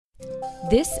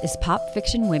This is Pop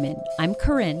Fiction Women. I'm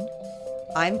Corinne.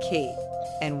 I'm Kate,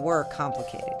 and we're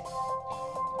complicated.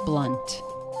 Blunt.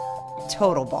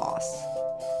 Total boss.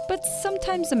 But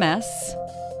sometimes a mess.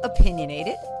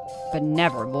 Opinionated. But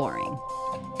never boring.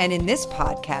 And in this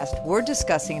podcast, we're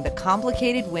discussing the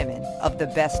complicated women of the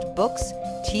best books,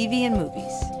 TV, and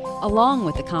movies. Along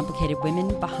with the complicated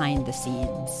women behind the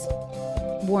scenes.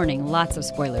 Warning, lots of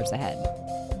spoilers ahead.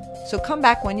 So come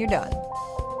back when you're done.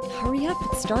 Hurry up,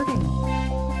 it's starting.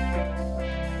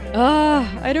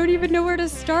 I don't even know where to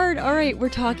start. All right, we're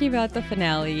talking about the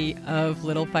finale of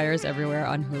Little Fires Everywhere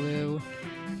on Hulu.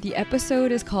 The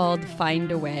episode is called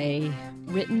Find a Way,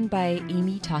 written by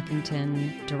Amy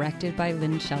Talkington, directed by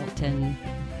Lynn Shelton,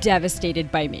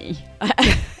 devastated by me.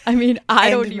 I mean,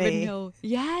 I don't even know.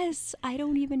 Yes, I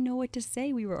don't even know what to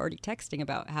say. We were already texting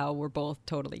about how we're both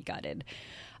totally gutted.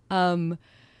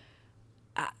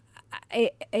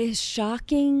 A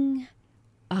shocking,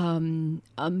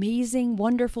 amazing,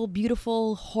 wonderful,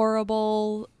 beautiful,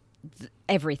 horrible,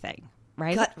 everything,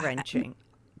 right? Gut-wrenching.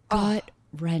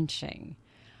 Gut-wrenching.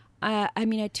 I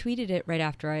mean, I tweeted it right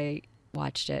after I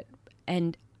watched it,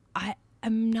 and I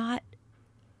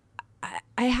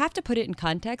have to put it in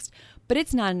context, but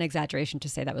it's not an exaggeration to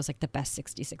say that was like the best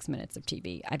 66 minutes of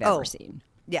TV I've ever seen.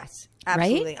 Yes,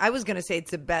 absolutely. Right? I was going to say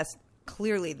it's the best,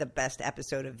 clearly the best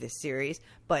episode of this series,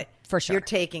 but for sure, you're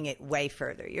taking it way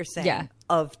further. You're saying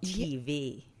of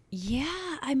TV.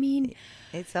 Yeah, I mean,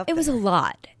 it's up it there. was a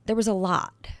lot. There was a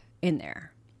lot in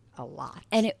there. A lot.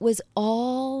 And it was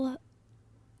all,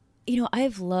 you know,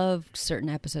 I've loved certain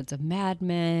episodes of Mad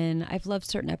Men. I've loved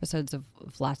certain episodes of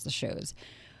lots of shows.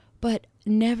 But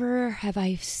never have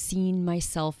I seen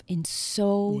myself in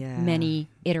so many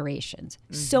iterations.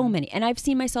 Mm-hmm. So many. And I've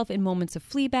seen myself in moments of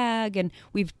Fleabag, and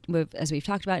we've as we've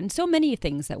talked about, and so many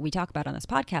things that we talk about on this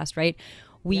podcast, right?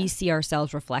 We see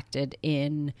ourselves reflected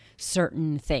in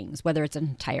certain things, whether it's an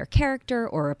entire character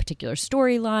or a particular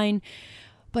storyline.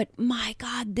 But my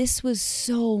God, this was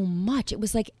so much. It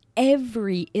was like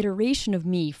every iteration of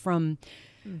me from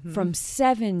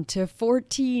 7 to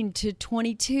 14 to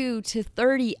 22 to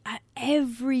 30,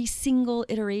 every single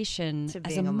iteration to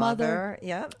as being a mother.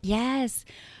 Yep. Yes.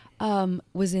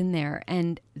 Was in there.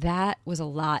 And that was a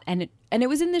lot. And it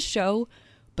was in this show,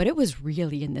 but it was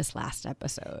really in this last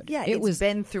episode. Yeah, it's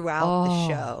been throughout the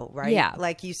show, right? Yeah.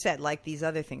 Like you said, like these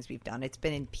other things we've done, it's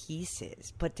been in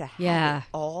pieces. But to have it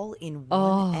all in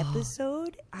one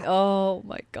episode? Oh,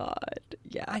 my God.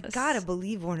 Yes. I gotta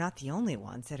believe we're not the only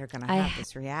ones that are going to have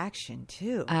this reaction,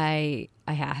 too. I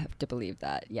have to believe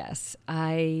that, yes.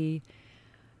 I'm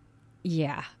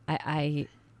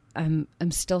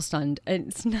still stunned. And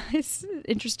it's nice,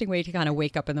 interesting way to kind of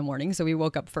wake up in the morning. So we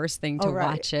woke up first thing to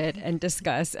watch it and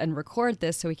discuss and record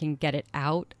this so we can get it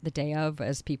out the day of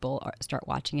as people start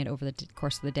watching it over the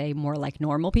course of the day, more like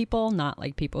normal people, not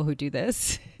like people who do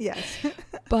this. Yes.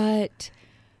 But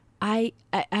I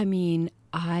mean,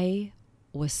 I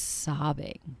was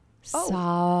sobbing.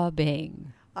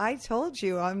 I told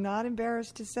you, I'm not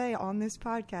embarrassed to say on this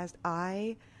podcast,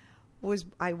 I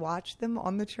watched them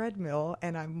on the treadmill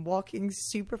and I'm walking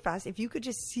super fast. If you could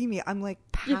just see me, I'm like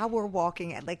power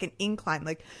walking at like an incline,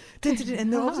 like, and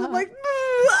then all of a sudden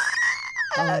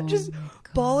I'm like, just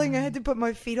bawling. I had to put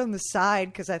my feet on the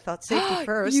side because I thought safety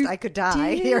first. I could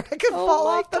die here. I could fall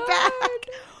off the back.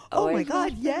 Oh my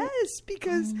God, yes,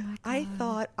 because I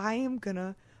thought I am going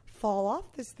to fall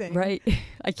off this thing. Right.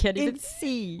 I can't even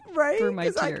see through my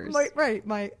tears.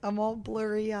 I'm all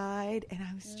blurry eyed and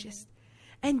I was just.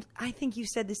 And I think you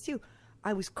said this too.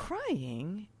 I was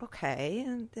crying, okay,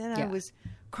 and then I was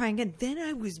crying, and then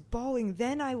I was bawling,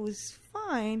 then I was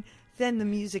fine, then the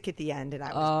music at the end, and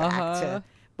I was back to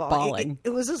bawling.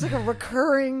 It was just like a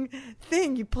recurring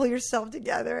thing. You pull yourself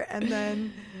together, and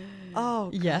then,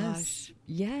 gosh.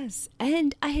 Yes.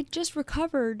 And I had just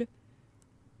recovered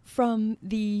from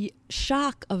the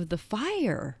shock of the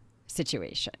fire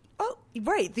situation. Oh,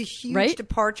 right. The huge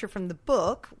departure from the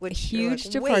book. Which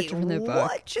Departure from the book.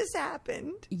 What just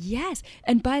happened? Yes.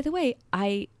 And by the way,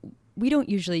 we don't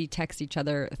usually text each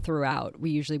other throughout. We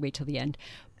usually wait till the end.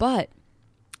 But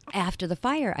after the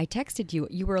fire, I texted you.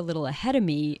 You were a little ahead of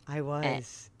me. I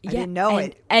was. I didn't know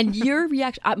it. And your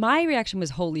reaction, my reaction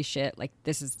was, holy shit. Like,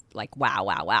 this is like,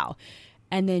 wow.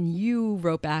 And then you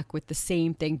wrote back with the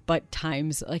same thing, but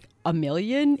times like a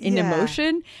million in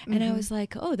emotion. And I was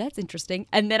like, oh, that's interesting.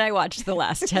 And then I watched the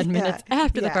last 10 minutes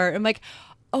after the fire. I'm like,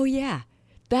 oh, yeah,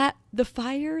 the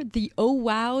fire, the oh,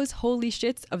 wows, holy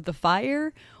shits of the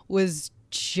fire was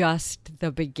just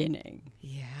the beginning.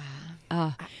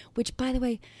 Yeah. Which, by the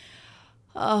way,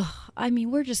 I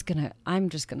mean, I'm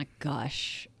just going to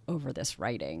gush over this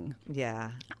writing.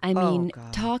 Yeah. I mean,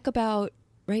 God. talk about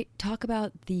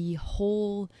the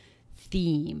whole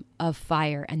theme of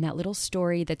fire and that little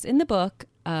story that's in the book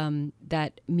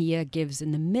that Mia gives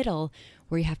in the middle,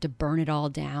 where you have to burn it all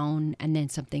down and then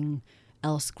something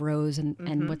else grows,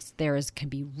 and what's there can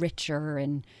be richer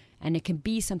and it can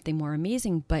be something more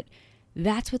amazing. But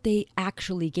that's what they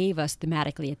actually gave us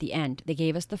thematically at the end. They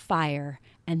gave us the fire,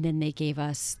 and then they gave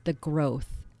us the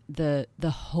growth, the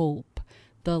hope,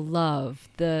 the love,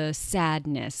 the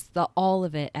sadness, the all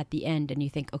of it at the end. And you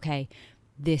think, okay,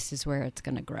 this is where it's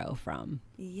going to grow from.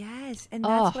 Yes, and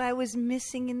that's what I was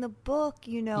missing in the book,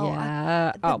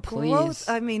 Yeah. The growth, please.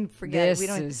 I mean, forget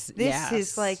this it. This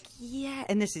is like,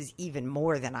 and this is even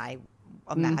more than I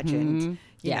imagined.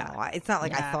 You know, it's not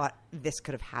like I thought this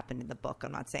could have happened in the book.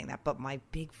 I'm not saying that, but my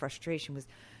big frustration was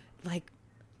like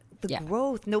the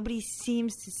growth. Nobody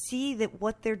seems to see that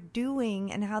what they're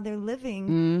doing and how they're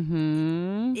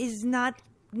living is not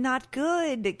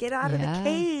good. Get out of the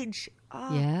cage.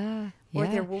 Or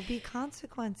there will be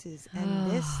consequences. And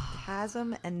this has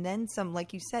them, and then some.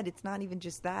 Like you said, it's not even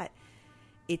just that.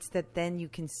 It's that then you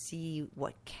can see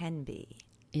what can be.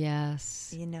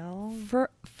 Yes.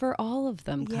 For all of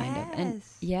them, kind of. And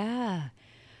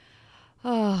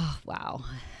oh, wow.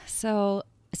 So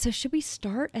should we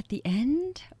start at the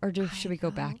end, or should we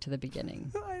go back to the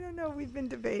beginning? I don't know. We've been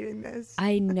debating this.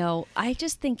 I know. I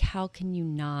just think, how can you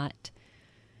not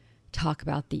talk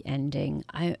about the ending?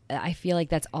 I feel like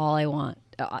that's all I want.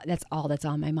 That's all that's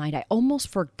on my mind. I almost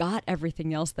forgot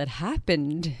everything else that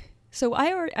happened. So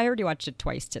I already watched it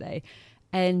twice today,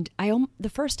 and the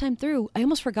first time through, I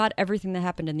almost forgot everything that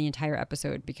happened in the entire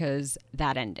episode because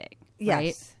that ending.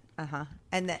 Yes. Right?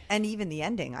 And even the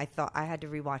ending, I thought I had to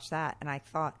rewatch that, and I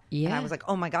thought, and I was like,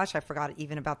 oh my gosh, I forgot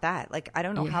even about that. Like, I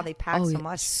don't know how they packed so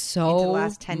much into the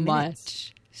last 10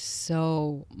 minutes.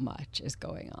 So much is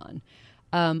going on.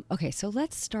 Okay, so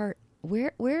let's start.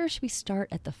 Where should we start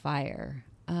at the fire?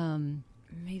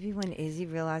 Maybe when Izzy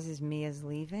realizes Mia's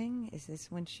leaving. Is this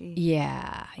when she?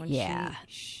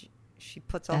 She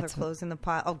puts all her clothes in the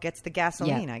pile. Oh, gets the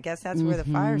gasoline. I guess that's where the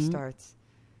fire starts.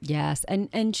 Yes,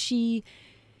 and she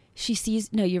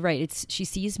sees. No, you're right. She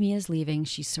sees Mia's leaving.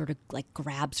 She sort of like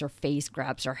grabs her face,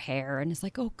 grabs her hair, and is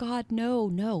like, "Oh God,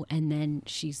 no!" And then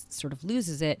she sort of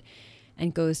loses it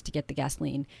and goes to get the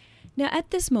gasoline. Now,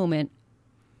 at this moment,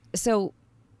 so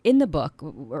in the book,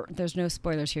 there's no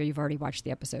spoilers here. You've already watched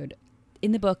the episode.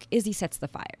 In the book, Izzy sets the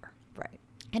fire. Right.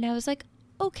 And I was like,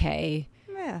 okay.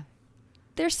 Yeah.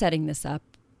 They're setting this up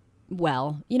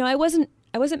well. I wasn't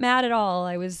mad at all.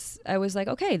 I was like,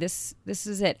 okay, this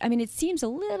is it. I mean, it seems a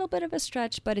little bit of a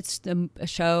stretch, but it's a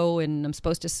show, and I'm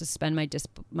supposed to suspend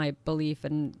my belief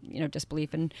and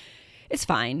disbelief, and it's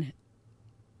fine.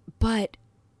 But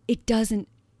it doesn't.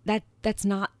 That's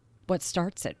not what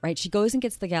starts it, right? She goes and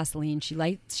gets the gasoline.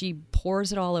 She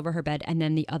pours it all over her bed, and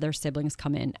then the other siblings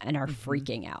come in and are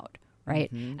freaking out, right?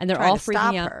 And they're all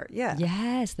freaking out. Her. Yeah.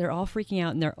 Yes, they're all freaking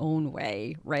out in their own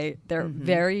way, right? They're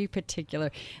very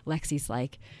particular. Lexi's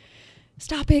like,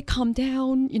 "Stop it, calm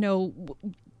down.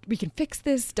 We can fix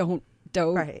this. Don't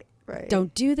right.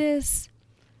 Don't do this."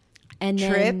 And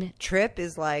then Trip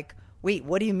is like, wait,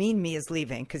 what do you mean Mia's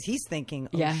leaving? Because he's thinking,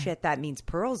 oh shit, that means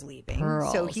Pearl's leaving.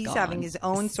 So he's gone. having his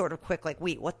own sort of quick, like,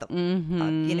 wait, what the,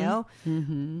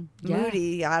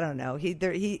 Moody, I don't know.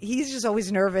 He's just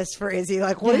always nervous for Izzy.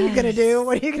 Like, what are you gonna do?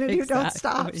 What are you gonna do? Don't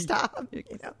stop.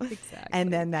 Exactly.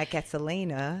 And then that gets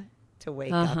Elena to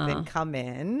wake up and come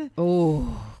in.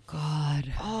 Oh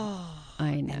God. Oh,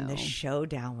 I know. And the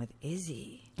showdown with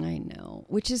Izzy. I know,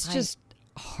 which is just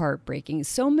heartbreaking.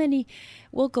 So many,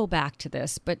 we'll go back to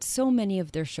this, but so many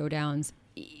of their showdowns,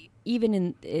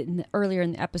 even in earlier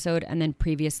in the episode and then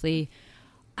previously,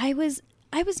 I was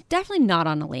definitely not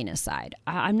on Elena's side.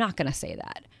 I'm not going to say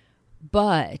that,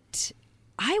 but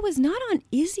I was not on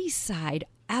Izzy's side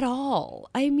at all.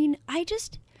 I mean, I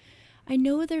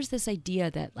know there's this idea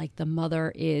that like the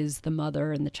mother is the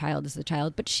mother and the child is the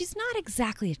child, but she's not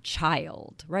exactly a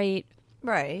child, right?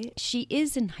 Right. She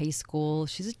is in high school.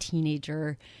 She's a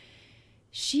teenager.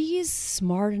 She is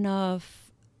smart enough,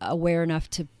 aware enough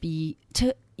you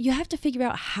have to figure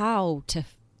out how to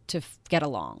get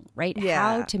along, right? Yeah.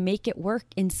 How to make it work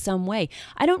in some way.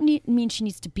 I don't mean she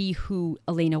needs to be who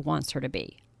Elena wants her to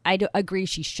be. I agree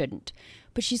she shouldn't.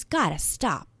 But she's got to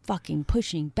stop fucking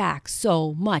pushing back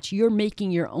so much. You're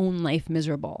making your own life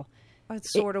miserable.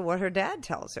 It's sort of what her dad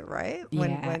tells her, right?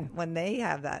 When they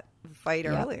have that fight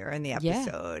earlier in the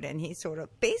episode, and he's sort of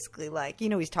basically like,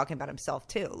 he's talking about himself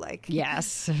too. Like,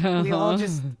 yes, we all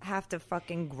just have to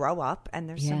fucking grow up, and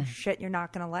there's some shit you're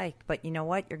not going to like. But you know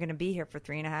what? You're going to be here for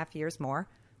 3.5 years more.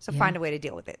 So find a way to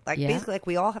deal with it. Like basically, like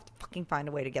we all have to fucking find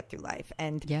a way to get through life.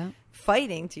 And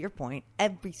fighting, to your point,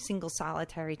 every single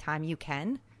solitary time you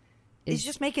can is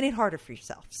just making it harder for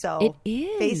yourself. So it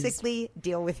is. Basically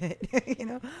deal with it, you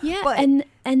know? Yeah. But,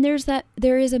 and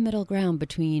there is a middle ground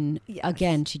between,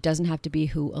 again, she doesn't have to be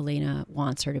who Elena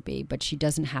wants her to be, but she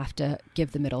doesn't have to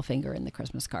give the middle finger in the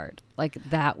Christmas card. Like,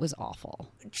 that was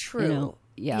awful. True. You know?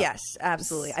 Yeah. Yes,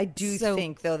 absolutely. I do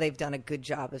think, though, they've done a good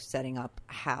job of setting up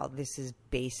how this has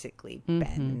basically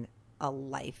been a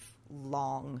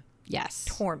lifelong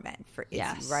torment for Izzy,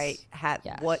 right?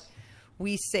 What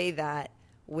we say that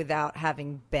without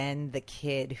having been the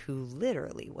kid who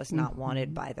literally was not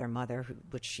wanted by their mother,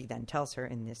 which she then tells her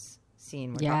in this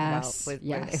scene we're talking about with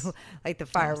where they light the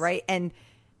fire, right? And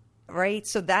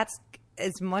so that's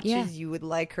as much as you would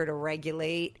like her to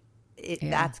regulate it.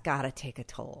 That's got to take a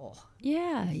toll.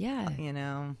 Yeah, you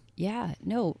know. Yeah,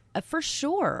 no, for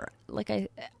sure.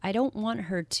 Like I don't want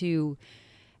her to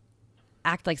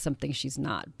act like something she's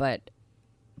not, but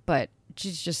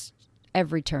she's just.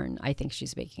 Every turn, I think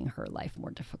she's making her life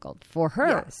more difficult for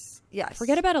her. Yes.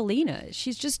 Forget about Alina.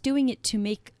 She's just doing it to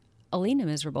make Alina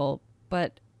miserable.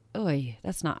 But,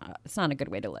 it's not a good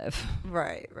way to live.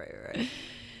 Right.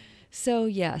 So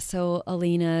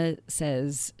Alina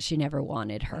says she never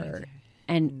wanted her.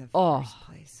 And, in the first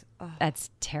place. That's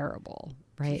terrible,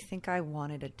 right? Do you think I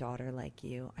wanted a daughter like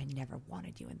you? I never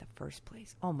wanted you in the first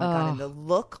place. Oh, my God. And the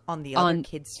look on the other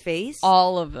kid's face.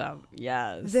 All of them,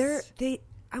 yes.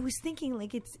 I was thinking,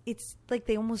 like, it's like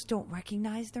they almost don't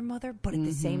recognize their mother, but at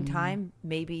the same time,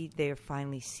 maybe they're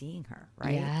finally seeing her,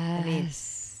 right?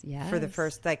 Yes. I mean, for the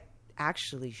first, like,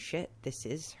 actually, shit, this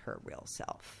is her real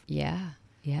self. Yeah.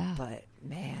 But,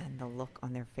 man, the look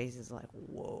on their faces like,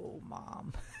 whoa,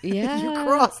 Mom. Yeah. You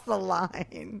crossed the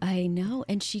line. I know.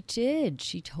 And she did.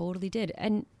 She totally did.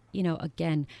 And, you know,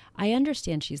 again, I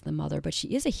understand she's the mother, but she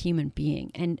is a human being.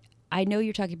 And I know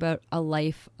you're talking about a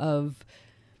life of...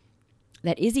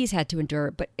 that Izzy's had to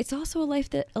endure, but it's also a life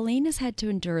that Elena's had to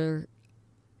endure,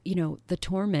 you know, the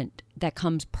torment that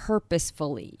comes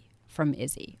purposefully from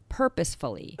Izzy.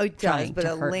 Purposefully. It does, but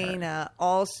Elena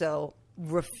also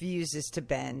refuses to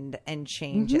bend and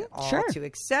change it all to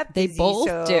accept Izzy. They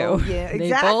both do. Yeah, exactly.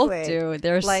 They both do.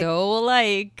 They're so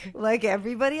alike. Like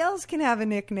everybody else can have a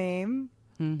nickname.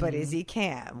 But Izzy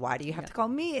can't. Why do you have to call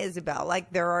me Isabel?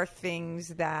 Like, there are things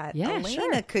that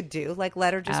Elena could do. Like,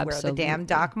 let her just wear the damn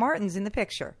Doc Martens in the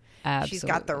picture. Absolutely. She's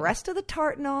got the rest of the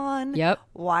tartan on. Yep.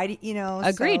 Why do you know?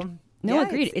 Agreed. So,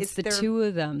 agreed. It's the two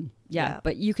of them. Yeah.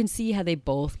 But you can see how they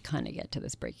both kind of get to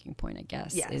this breaking point, I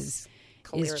guess. Yes.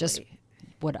 Is just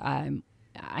what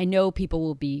I know people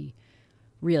will be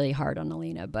really hard on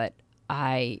Elena, but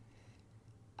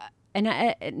And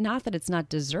not that it's not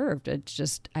deserved. It's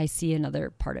just I see another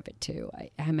part of it too.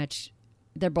 How much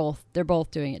they're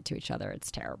both doing it to each other. It's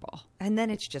terrible. And then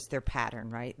it's just their pattern,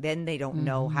 right? Then they don't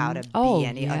know how to be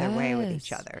any other way with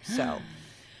each other. So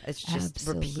it just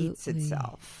repeats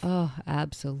itself. Oh,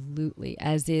 absolutely.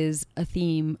 As is a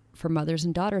theme for mothers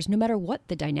and daughters. No matter what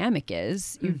the dynamic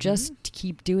is, you just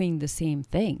keep doing the same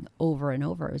thing over and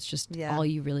over. It's just all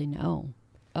you really know.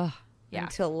 Ugh. Yeah.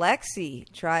 Until Lexi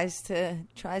tries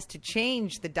to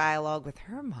change the dialogue with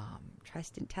her mom, tries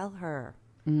to tell her,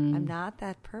 I'm not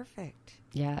that perfect.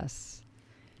 Yes.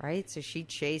 Right? So she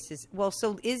chases. Well,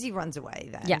 so Izzy runs away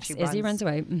then. Yes, Izzy runs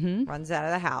away. Mm-hmm. Runs out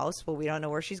of the house. Well, we don't know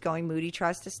where she's going. Moody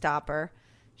tries to stop her.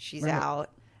 She's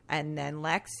out. And then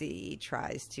Lexi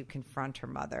tries to confront her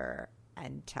mother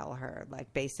and tell her,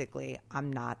 like, basically,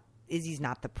 Izzy's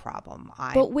not the problem.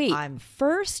 But wait,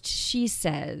 first she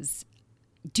says...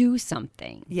 do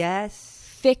something. Yes.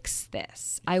 Fix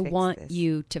this. I want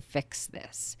you to fix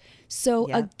this.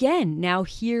 So again, now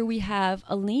here we have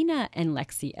Elena and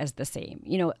Lexi as the same.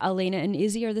 You know, Elena and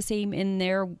Izzy are the same in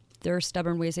their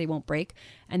stubborn ways they won't break.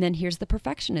 And then here's the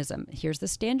perfectionism. Here's the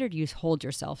standard you hold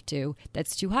yourself to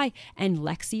that's too high. And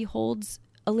Lexi holds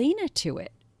Elena to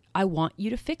it. I want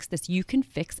you to fix this. You can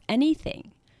fix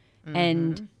anything.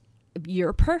 And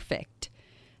you're perfect.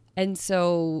 And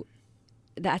so...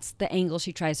 that's the angle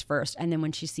she tries first, and then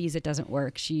when she sees it doesn't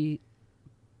work, she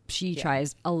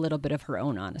tries a little bit of her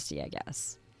own honesty, I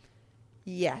guess.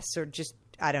 Yes, or just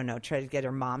I don't know, try to get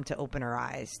her mom to open her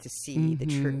eyes to see the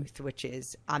truth, which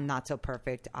is I'm not so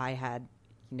perfect. I had,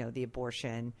 the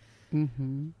abortion,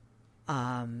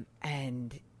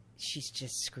 and she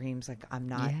just screams like I'm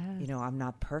not, I'm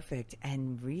not perfect.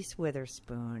 And Reese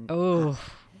Witherspoon,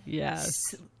 yes,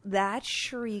 that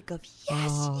shriek of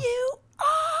yes, you are.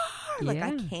 Like,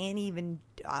 I can't even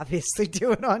obviously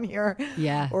do it on here.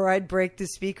 Yeah. Or I'd break the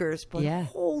speakers. But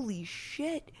holy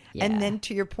shit. Yeah. And then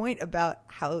to your point about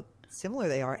how similar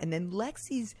they are. And then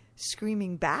Lexi's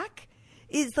screaming back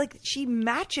is like she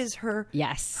matches her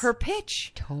her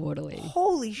pitch. Totally.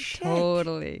 Holy shit.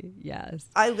 Totally. Yes.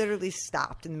 I literally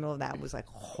stopped in the middle of that and was like,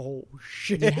 oh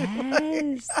shit.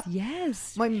 Yes.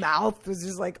 Yes. My mouth was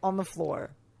just like on the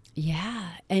floor. Yeah.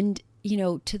 And, you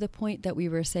know, to the point that we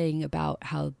were saying about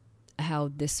how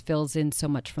this fills in so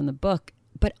much from the book,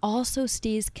 but also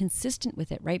stays consistent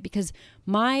with it, right? Because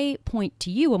my point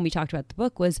to you when we talked about the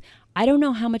book was, I don't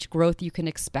know how much growth you can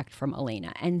expect from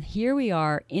Elena. And here we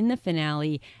are in the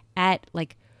finale at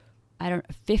like,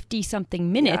 50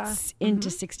 something minutes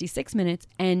into 66 minutes.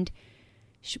 And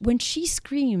when she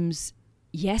screams,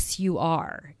 yes, you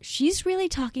are, she's really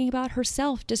talking about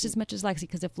herself just as much as Lexi.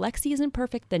 Because if Lexi isn't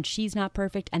perfect, then she's not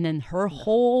perfect. And then her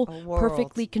whole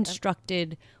perfectly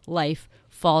constructed life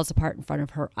falls apart in front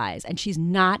of her eyes. And she's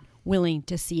not willing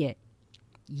to see it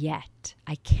yet.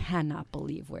 I cannot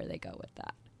believe where they go with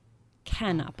that.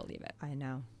 Cannot believe it. I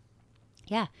know.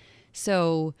 Yeah.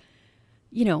 So,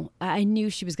 you know, I knew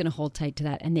she was going to hold tight to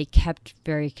that. And they kept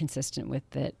very consistent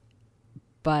with it.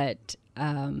 But,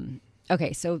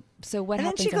 okay, so what happens? And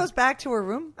then she goes back to her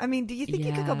room. I mean, do you think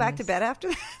you could go back to bed after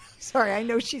that? Sorry, I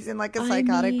know she's in like a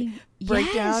psychotic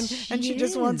breakdown, and she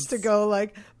just wants to go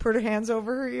like put her hands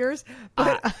over her ears.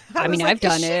 But I mean, I've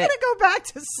done it. She's gonna go back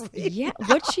to sleep. Yeah,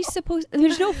 what's she supposed?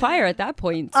 There's no fire at that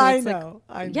point. So I it's know.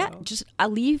 Yeah, just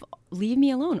leave me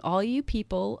alone. All you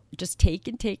people, just take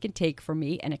and take and take from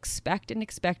me, and expect and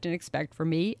expect and expect from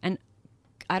me, and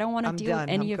I don't want to deal with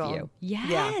any of you.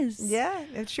 Yes. Yeah,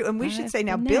 it's true. And we should say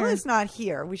now, Bill is not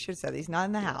here. We should say he's not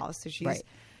in the house, so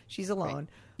she's alone. Right.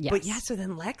 Yes. But yeah, so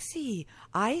then Lexi,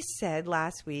 I said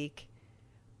last week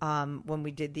when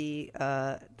we did the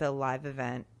live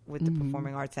event with the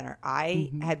Performing Arts Center,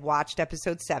 I had watched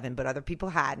episode 7, but other people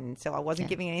hadn't, so I wasn't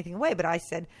giving anything away. But I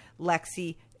said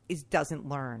Lexi doesn't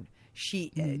learn.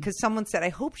 She because someone said, I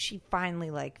hope she finally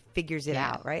like figures it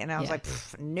out, right? And I was like,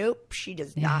 nope, she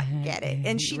does not get it,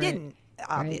 and she didn't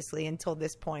obviously until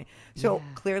this point. So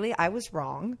clearly, I was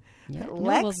wrong. Yeah.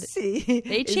 Lexi,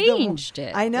 they changed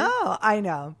it. I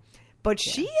know, but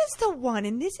she is the one,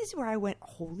 and this is where I went,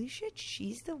 holy shit,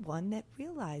 she's the one that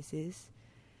realizes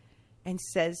and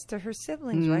says to her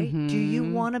siblings, right? Do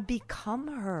you want to become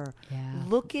her? Yeah.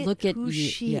 Look at who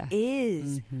she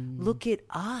is. Look at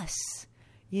us.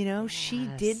 You know, she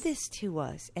did this to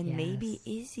us. And maybe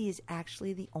Izzy is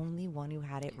actually the only one who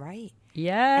had it right.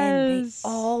 Yes. And they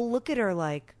all look at her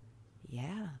like,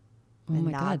 yeah. Oh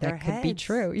my God, that could be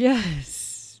true.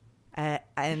 Yes.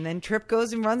 And then Trip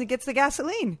goes and runs and gets the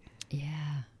gasoline.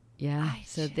 Yeah. Yeah.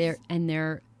 So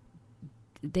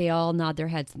they all nod their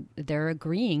heads. They're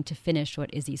agreeing to finish what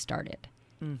Izzy started.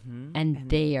 And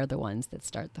they are the ones that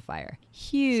start the fire.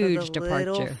 Huge so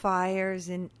departure. Little fires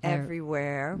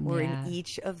everywhere were in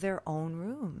each of their own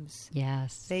rooms.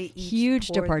 Yes. They each huge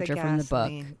poured departure the from the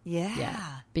book.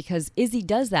 Yeah. Because Izzy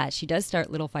does that. She does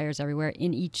start little fires everywhere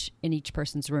in each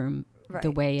person's room the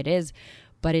way it is.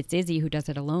 But it's Izzy who does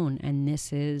it alone. And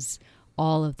this is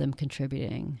all of them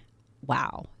contributing.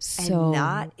 Wow. So and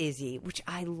not Izzy, which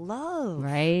I love.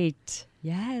 Right.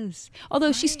 Yes.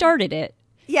 Although she started it.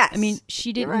 Yes. I mean,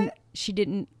 she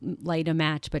didn't light a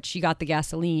match, but she got the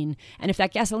gasoline. And if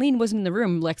that gasoline wasn't in the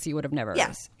room, Lexi would have never.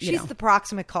 Yes. She's the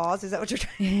proximate cause. Is that what you're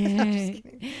trying to say? I'm just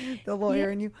kidding. The lawyer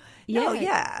and you. No,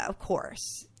 of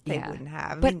course. They wouldn't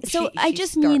have. But I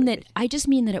just mean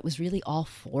that it was really all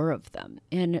 4 of them.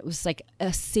 And it was like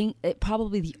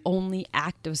probably the only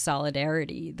act of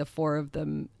solidarity the 4 of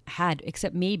them had,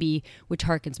 except maybe, which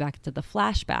harkens back to the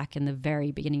flashback in the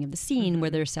very beginning of the scene where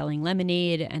they're selling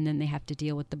lemonade and then they have to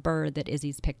deal with the bird that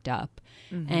Izzy's picked up.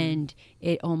 And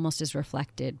it almost is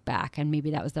reflected back. And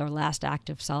maybe that was their last act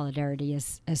of solidarity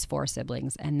as 4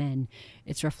 siblings. And then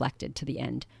it's reflected to the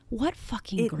end. What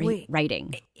fucking great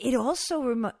writing. It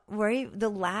also, the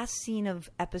last scene of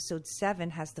episode 7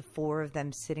 has the 4 of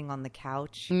them sitting on the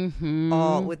couch.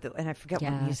 All with and I forget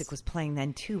what music was playing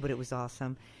then too, but it was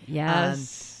awesome.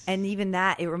 Yes. And even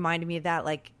that, it reminded me of that,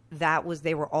 like,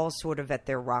 they were all sort of at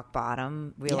their rock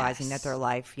bottom, realizing that their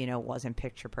life, wasn't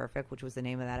picture perfect, which was the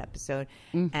name of that episode.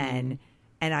 And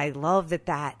I love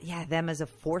that, them as a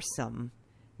foursome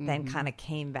then kind of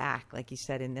came back, like you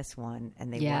said in this one,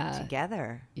 and they worked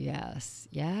together. Yes.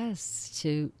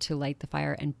 To light the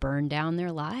fire and burn down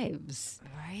their lives.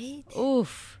 Right?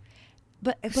 Oof.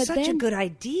 But such a good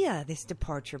idea, this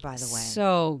departure, by the way.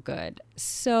 So good.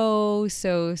 So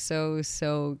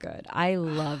good. I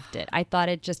loved it. I thought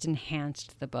it just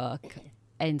enhanced the book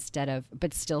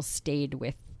but still stayed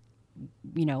with,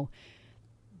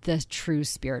 the true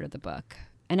spirit of the book.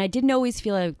 And I didn't always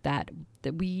feel like that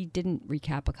we didn't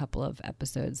recap a couple of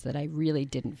episodes that I really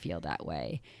didn't feel that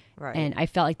way. Right. And I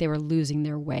felt like they were losing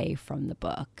their way from the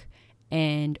book.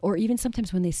 Or even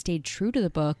sometimes when they stayed true to the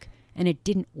book and it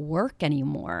didn't work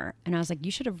anymore. And I was like,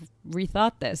 you should have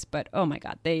rethought this. But oh my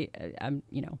God, they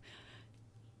made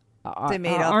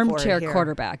up armchair for it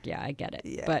quarterback. Yeah, I get it.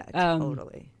 Yeah, but,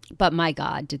 totally. But my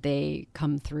God, did they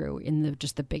come through in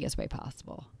just the biggest way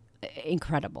possible.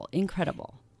 Incredible.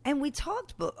 And we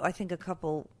talked, I think, a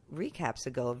couple recaps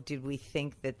ago of did we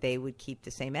think that they would keep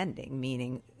the same ending,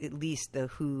 meaning at least the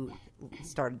who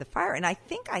started the fire. And I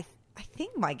think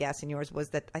my guess and yours was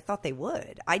that I thought they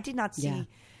would. I did not see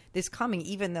this coming,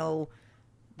 even though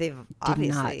they've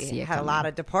obviously had a lot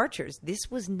of departures. This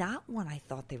was not one I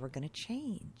thought they were going to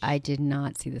change. I did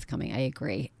not see this coming. I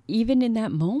agree. Even in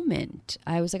that moment,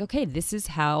 I was like, okay, this is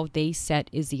how they set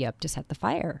Izzy up to set the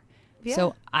fire. Yeah.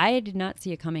 So I did not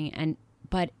see it coming,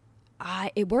 but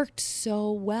it worked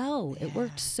so well. Yeah. It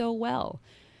worked so well.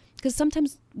 Because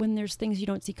sometimes when there's things you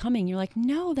don't see coming, you're like,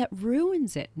 no, that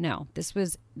ruins it. No, this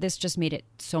just made it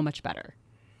so much better.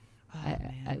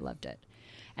 I loved it.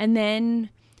 And then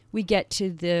we get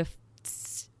to the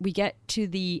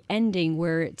ending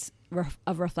where it's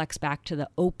reflects back to the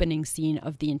opening scene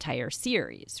of the entire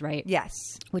series, right?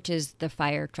 Yes. Which is the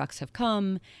fire trucks have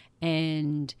come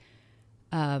and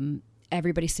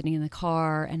everybody's sitting in the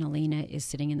car and Elena is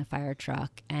sitting in the fire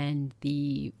truck and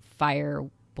the fire,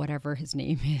 whatever his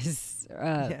name is.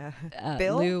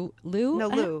 Bill? Lou? No,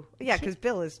 Lou. Yeah, because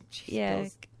Bill's her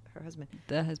husband.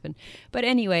 The husband. But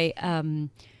anyway,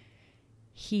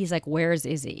 he's like, where's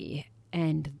Izzy?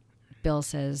 And Bill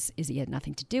says, Izzy had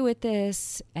nothing to do with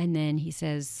this. And then he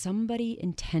says, somebody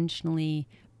intentionally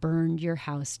burned your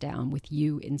house down with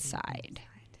you inside.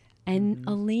 And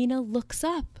Elena looks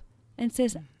up and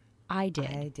says, I did.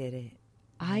 I did it.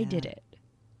 I did it.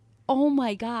 Oh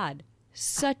my God.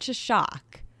 Such a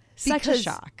shock. Because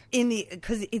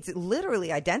it's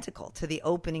literally identical to the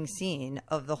opening scene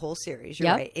of the whole series.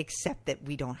 You're right. Except that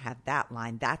we don't have that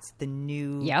line. That's the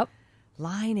new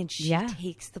line, and she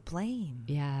takes the blame.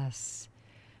 Yes.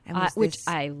 Which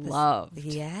I love.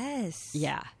 Yes.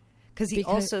 Yeah. Because he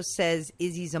also says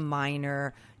Izzy's a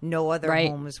minor. No other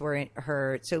homes were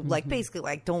hurt. So,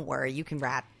 basically, don't worry. You can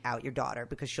rat out your daughter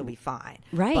because she'll be fine.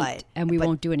 Right. And we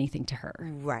won't do anything to her.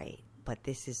 Right. But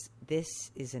this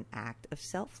is an act of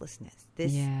selflessness.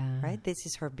 Right? This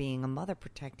is her being a mother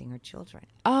protecting her children.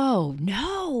 Oh,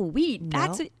 no.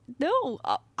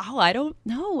 I don't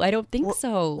know. I don't think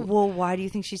so. Well, why do you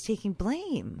think she's taking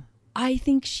blame? I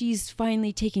think she's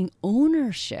finally taking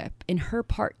ownership in her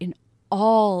part in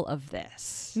all of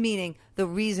this. Meaning the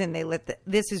reason they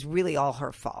this is really all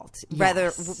her fault. Yes.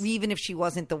 Rather, even if she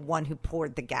wasn't the one who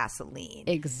poured the gasoline.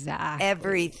 Exactly.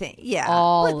 Everything. Yeah.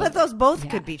 But those both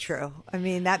could be true. I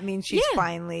mean, that means she's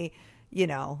finally,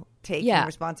 taking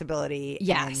responsibility.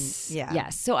 Yes.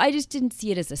 Yes. So I just didn't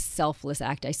see it as a selfless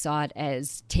act. I saw it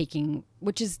as taking,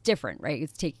 which is different, right?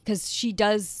 It's because she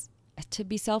does, to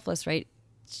be selfless, right?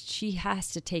 She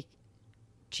has to take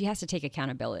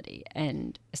accountability,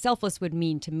 and selfless would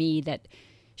mean to me that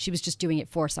she was just doing it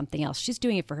for something else. She's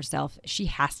doing it for herself. She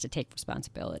has to take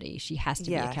responsibility. She has to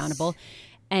be accountable.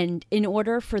 And in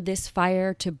order for this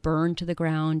fire to burn to the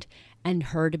ground and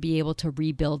her to be able to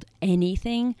rebuild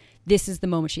anything, this is the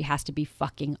moment she has to be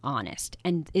fucking honest,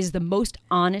 and is the most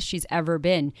honest she's ever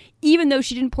been. Even though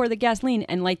she didn't pour the gasoline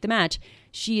and light the match,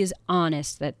 she is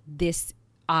honest that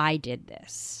I did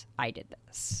this.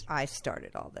 I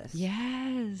started all this.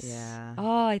 Yes. Yeah.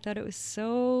 Oh, I thought it was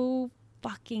so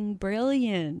fucking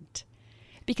brilliant.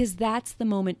 Because that's the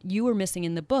moment you were missing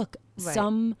in the book. Right.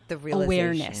 Some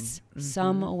awareness.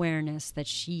 Some awareness that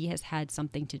she has had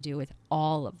something to do with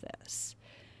all of this.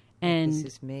 And this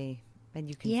is me. And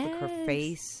you can look her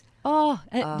face. Oh,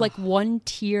 like one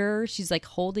tear. She's like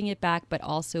holding it back, but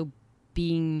also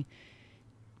being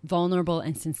vulnerable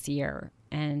and sincere.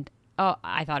 And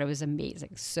I thought it was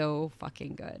amazing. So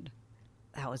fucking good.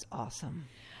 That was awesome.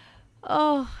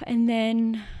 Oh, and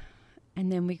then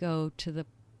we go to the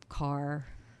car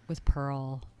with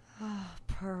Pearl. Oh,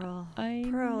 Pearl.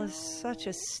 Pearl is such a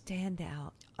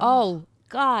standout. Oh,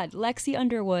 God. Lexi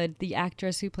Underwood, the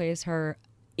actress who plays her,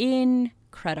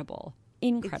 incredible.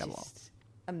 Incredible. It's just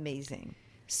amazing.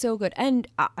 So good. And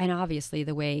obviously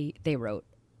the way they wrote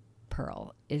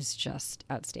Pearl is just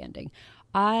outstanding.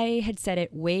 I had said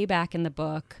it way back in the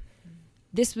book.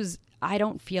 I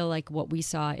don't feel like what we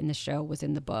saw in the show was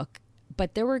in the book,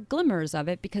 but there were glimmers of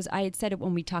it because I had said it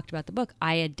when we talked about the book.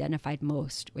 I identified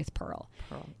most with Pearl.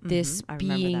 This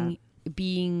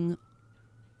being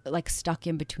like stuck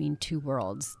in between two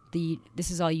worlds.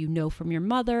 This is all you know from your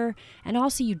mother, and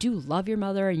also you do love your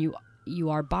mother, and you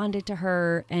are bonded to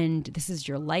her, and this is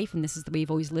your life, and this is the way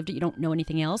you've always lived it. You don't know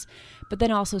anything else. But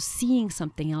then also seeing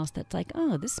something else that's like,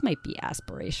 oh, this might be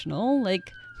aspirational.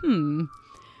 Like,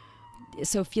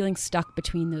 So feeling stuck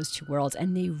between those two worlds,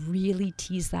 and they really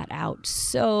tease that out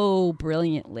so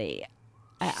brilliantly.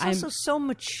 She's also so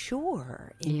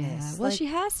mature in this. Well, like, she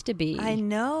has to be. I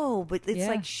know, but it's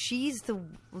like she's the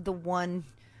one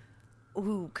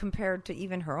who, compared to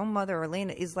even her own mother,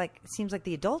 Elena, is like, seems like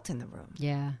the adult in the room.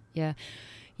 Yeah.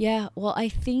 Well, I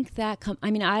think that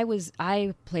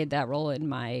I played that role in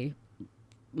my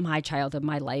childhood,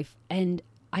 my life, and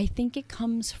I think it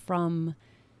comes from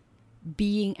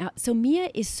being out. So Mia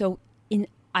is so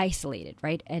isolated,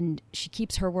 right? And she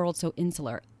keeps her world so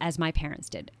insular, as my parents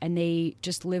did, and they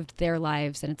just lived their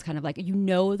lives, and it's kind of like,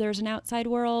 there's an outside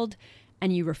world,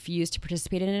 and you refuse to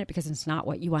participate in it because it's not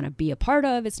what you want to be a part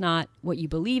of. It's not what you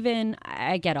believe in.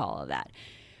 I get all of that.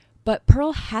 But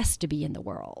Pearl has to be in the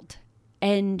world,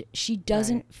 and she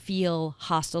doesn't feel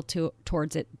hostile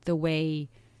towards it the way,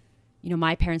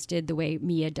 my parents did, the way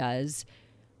Mia does.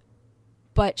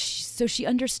 But so she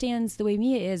understands the way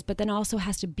Mia is, but then also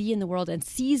has to be in the world and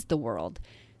sees the world.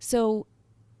 So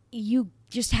you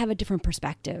just have a different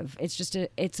perspective. It's just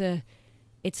it's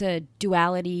a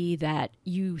duality that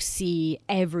you see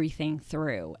everything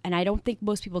through. And I don't think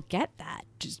most people get that.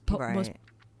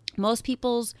 Most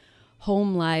people's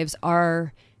home lives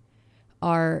are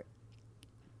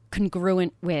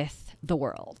congruent with the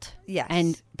world. Yes.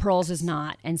 And Pearl's is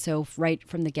not. And so right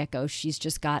from the get-go, she's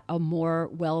just got a more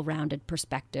well-rounded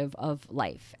perspective of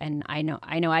life. And I know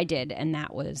I did. And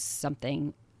that was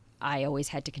something I always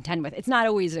had to contend with. It's not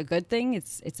always a good thing.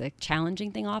 It's a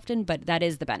challenging thing often, but that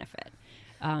is the benefit.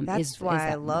 That's why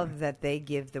I love that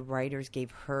the writers gave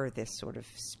her this sort of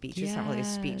speech. It's not really a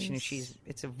speech,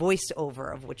 it's a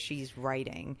voiceover of what she's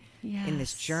writing in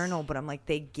this journal. But I'm like,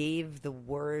 they gave the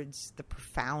words, the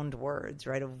profound words,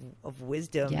 right, of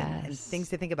wisdom and things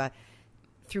to think about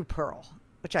through Pearl,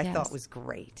 which I thought was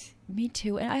great. Me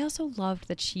too. And I also loved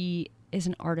that she is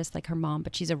an artist like her mom,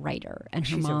 but she's a writer, and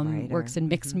her mom works in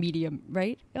mixed medium,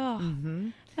 right?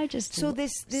 Oh, I just so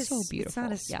this so beautiful. It's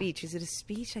not a speech. Is it a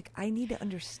speech? Like, I need to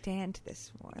understand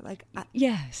this more. Like,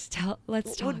 yes,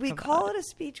 let's talk. Would we call it a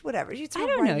speech? Whatever. I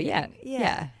don't know.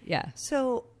 Yeah.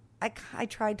 So I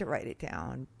tried to write it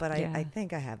down, but I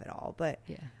think I have it all. But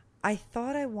I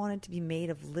thought I wanted to be made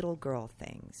of little girl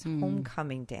things,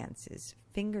 homecoming dances,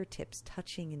 fingertips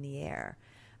touching in the air.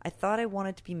 I thought I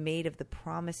wanted to be made of the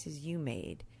promises you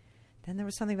made. Then there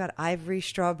was something about ivory,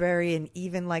 strawberry, and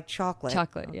even like chocolate.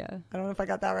 Chocolate, yeah. I don't know if I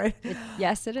got that right.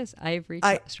 Yes, it is. Ivory,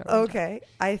 strawberry. Okay. Chocolate.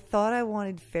 I thought I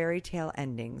wanted fairy tale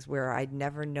endings where I'd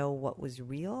never know what was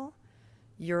real.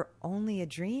 You're only a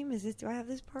dream? Do I have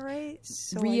this part right?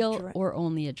 So real or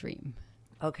only a dream.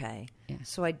 Okay. Yeah.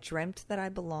 So I dreamt that I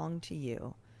belonged to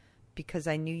you because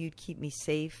I knew you'd keep me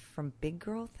safe from big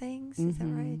girl things. Is that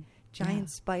right? Giant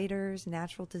spiders,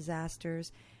 natural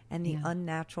disasters, and the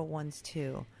unnatural ones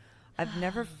too. I've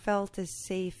never felt as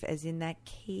safe as in that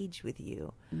cage with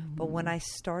you. But when I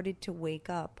started to wake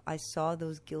up, I saw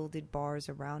those gilded bars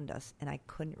around us, and I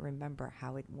couldn't remember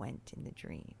how it went in the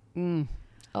dream.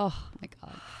 Oh, my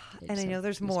God. And I know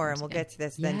there's more, and we'll get to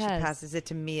this. Then she passes it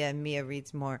to Mia, and Mia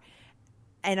reads more.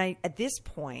 And at this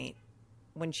point,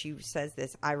 when she says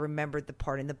this, I remembered the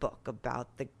part in the book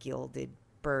about the gilded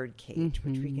bird cage,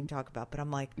 which we can talk about. But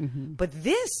I'm like, but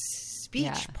this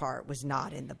speech part was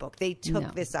not in the book. They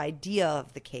took this idea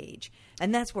of the cage,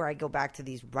 and that's where I go back to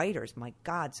these writers. My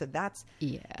God, so that's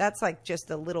like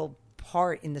just a little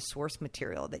part in the source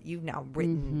material that you've now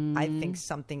written. I think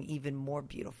something even more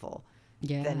beautiful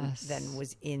than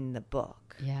was in the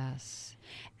book. Yes,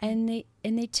 and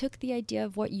they took the idea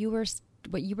of what you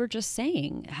were just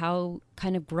saying, how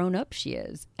kind of grown up she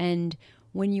is, and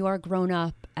when you are grown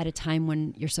up at a time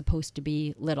when you're supposed to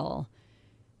be little,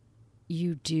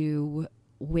 you do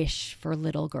wish for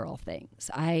little girl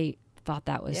things. I thought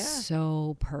that was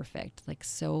so perfect, like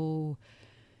so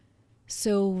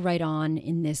right on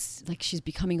in this, like she's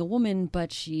becoming a woman,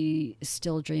 but she is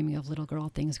still dreaming of little girl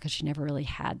things because she never really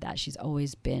had that. She's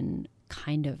always been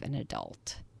kind of an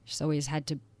adult. She's always had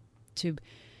to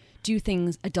do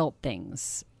things, adult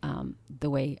things, the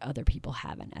way other people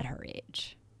haven't at her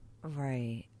age.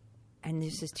 Right. And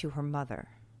this is to her mother.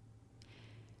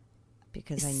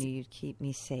 Because I knew you'd keep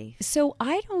me safe. So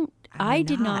I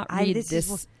did not read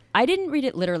this. I didn't read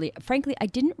it literally. Frankly, I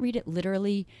didn't read it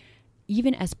literally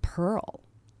even as Pearl.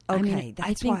 Okay, I mean,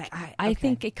 that's I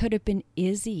think it could have been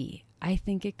Izzy. I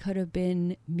think it could have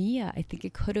been Mia. I think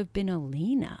it could have been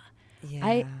Elena.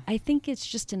 Yeah. I think it's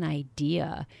just an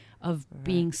idea of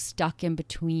being stuck in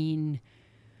between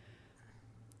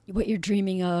what you're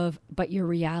dreaming of, but your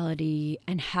reality,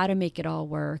 and how to make it all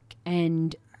work.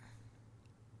 And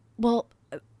well,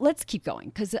 let's keep going,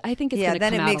 because I think it's going to come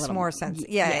out. Then it makes more more sense.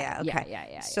 Yeah. Okay.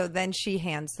 Yeah. So then she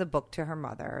hands the book to her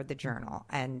mother, the journal,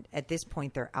 and at this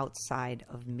point they're outside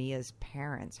of Mia's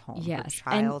parents' home, her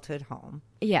childhood home.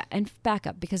 Yeah, and back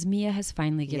up, because Mia has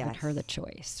finally given her the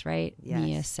choice, right? Yes.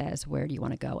 Mia says, "Where do you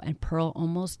want to go?" And Pearl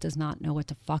almost does not know what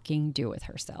to fucking do with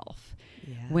herself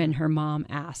when her mom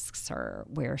asks her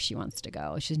where she wants to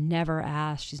go. She's never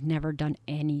asked. She's never done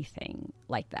anything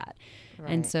like that,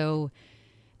 and so.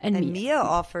 And Mia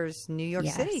offers New York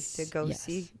City to go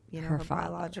see, her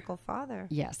biological father.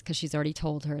 Yes, because she's already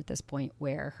told her at this point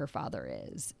where her father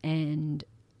is, and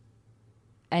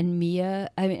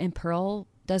Mia, and Pearl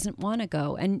doesn't want to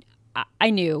go. And I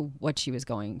knew what she was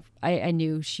going. I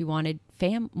knew she wanted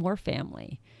more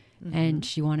family, and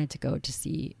she wanted to go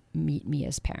to meet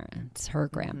Mia's parents, her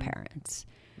grandparents.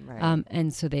 Right.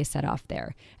 And so they set off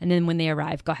there, and then when they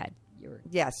arrive, go ahead.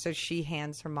 So she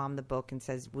hands her mom the book and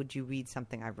says, "Would you read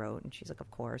something I wrote?" And she's like,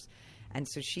 "Of course." And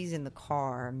so she's in the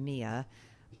car, Mia,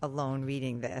 alone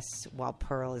reading this while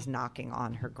Pearl is knocking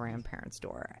on her grandparents'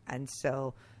 door. And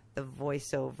so the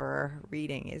voiceover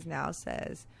reading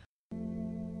says,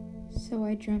 "So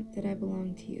I dreamt that I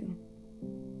belonged to you.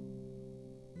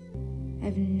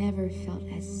 I've never felt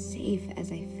as safe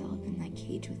as I felt in that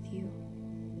cage with you.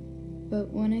 But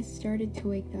when I started to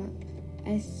wake up,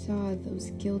 I saw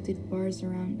those gilded bars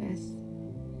around us,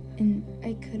 and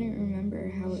I couldn't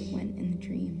remember how it went in the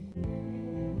dream.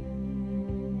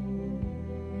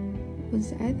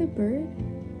 Was I the bird,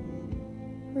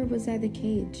 or was I the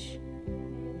cage?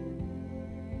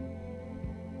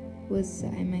 Was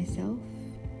I myself,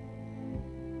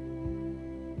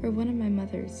 or one of my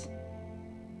mothers?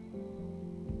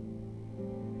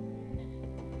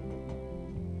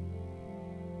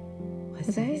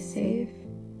 Was I safe?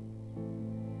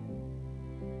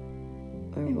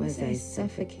 Or was I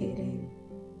suffocating?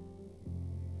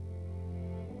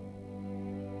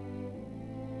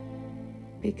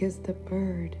 Because the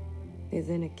bird is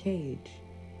in a cage,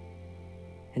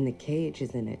 and the cage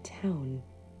is in a town,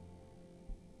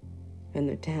 and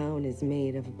the town is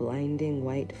made of blinding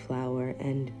white flour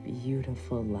and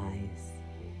beautiful lies.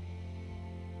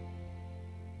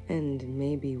 And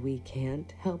maybe we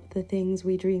can't help the things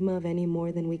we dream of any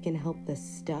more than we can help the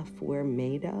stuff we're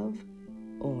made of,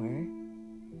 or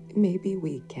maybe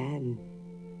we can.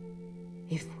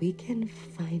 If we can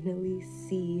finally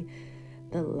see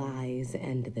the lies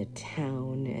and the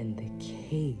town and the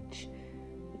cage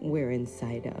we're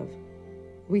inside of,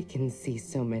 we can see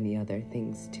so many other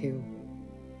things too.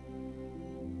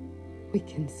 We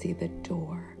can see the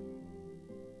door,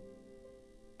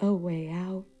 a way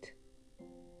out,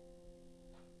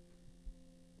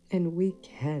 and we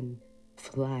can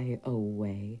fly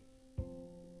away.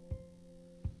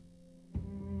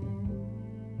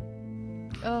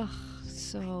 Oh,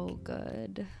 so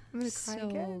good. I'm going to cry so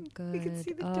again. Good. We can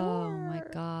see the door. Oh my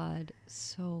God.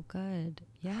 So good.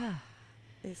 Yeah.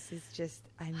 This is just,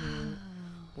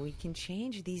 we can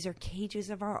change. These are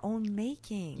cages of our own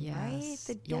making, right?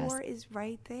 The door is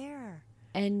right there.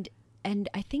 And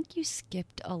I think you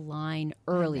skipped a line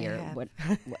earlier.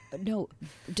 No,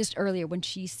 just earlier when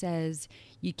she says,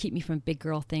 "You keep me from big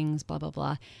girl things, blah, blah,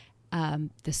 blah."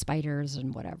 The spiders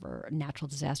and whatever, natural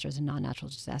disasters and non-natural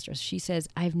disasters. She says,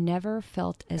 "I've never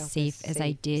felt as safe as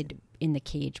I did in the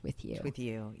cage with you." With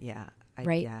you, yeah.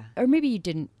 Right? Yeah. Or maybe you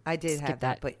didn't. I did skip have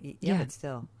that, but but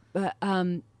still. But,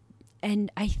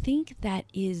 and I think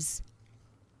this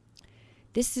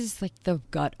is like the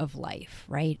gut of life,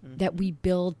 right? Mm-hmm. That we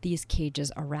build these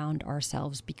cages around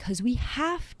ourselves because we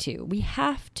have to. We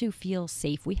have to feel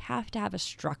safe. We have to have a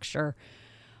structure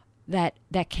that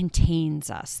contains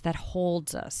us, that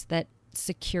holds us, that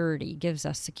gives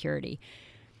us security.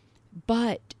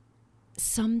 But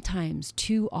sometimes,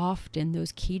 too often,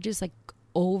 those cages like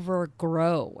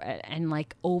overgrow and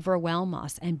like overwhelm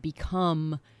us and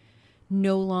become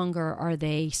no longer are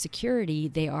they security.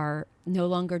 They are no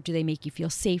longer do they make you feel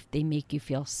safe. They make you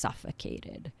feel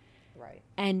suffocated. Right.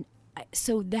 And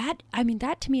so that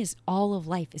to me is all of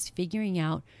life, is figuring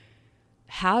out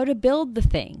how to build the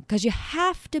thing, because you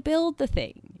have to build the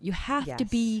thing. You have to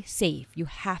be safe. You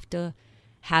have to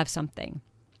have something.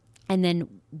 And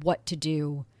then what to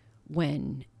do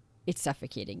when it's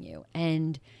suffocating you.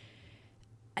 And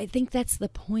I think that's the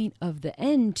point of the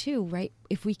end too, right?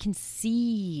 If we can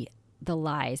see the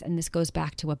lies, and this goes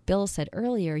back to what Bill said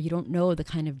earlier, you don't know the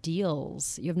kind of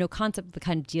deals, you have no concept of the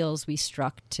kind of deals we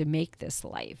struck to make this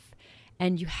life.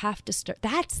 And you have to start.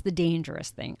 That's the dangerous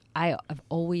thing. I've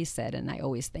always said, and I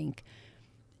always think,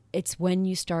 it's when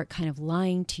you start kind of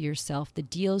lying to yourself, the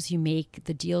deals you make,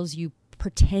 the deals you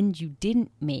pretend you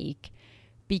didn't make,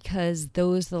 because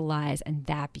those are the lies, and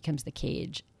that becomes the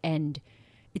cage. And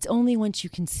it's only once you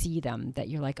can see them that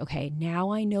you're like, okay,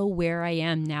 now I know where I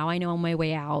am. Now I know my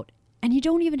way out. And you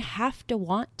don't even have to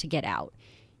want to get out.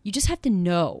 You just have to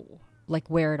know, like,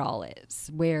 where it all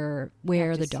is, where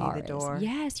the door is.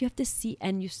 Yes, you have to see,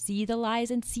 and you see the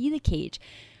lies and see the cage.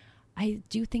 I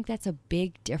do think that's a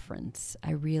big difference.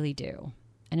 I really do.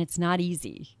 And it's not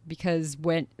easy, because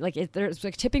when, like, there's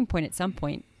like a tipping point at some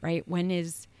point, right? When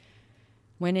is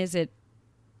it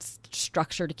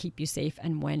structure to keep you safe,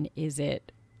 and when is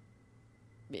it,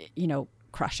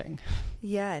 crushing?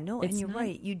 Yeah, no, and you're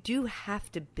right. You do have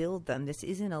to build them. This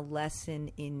isn't a lesson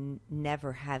in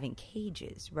never having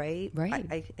cages, right?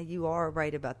 Right. You are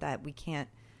right about that. We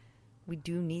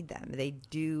do need them. They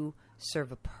do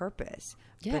serve a purpose.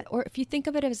 Yeah, or if you think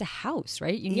of it as a house,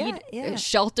 right? You need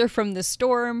shelter from the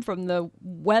storm, from the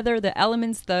weather, the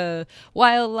elements, the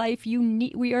wildlife.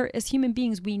 We are, as human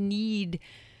beings, we need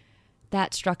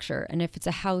that structure. And if it's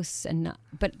a house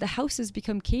but the houses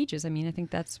become cages. I mean, I think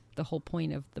that's the whole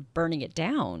point of the burning it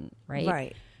down, right?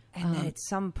 Right. And then at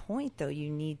some point, though, you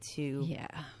need to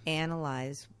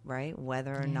analyze, right,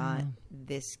 whether or not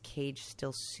this cage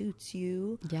still suits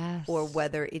you, or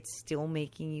whether it's still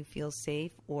making you feel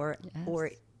safe, or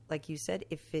like you said,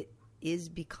 if it is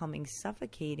becoming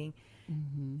suffocating,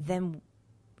 then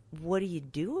what do you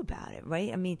do about it,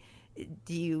 right? I mean,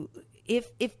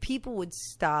 if people would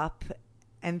stop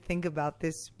and think about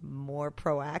this more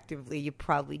proactively, you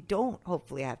probably don't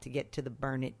hopefully have to get to the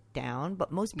burn it down,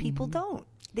 but most people don't.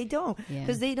 They don't,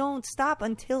 because they don't stop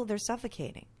until they're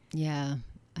suffocating. Yeah,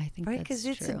 I think right, because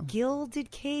it's a gilded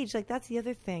cage. Like, that's the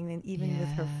other thing. And even with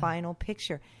her final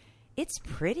picture, it's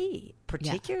pretty,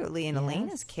 particularly in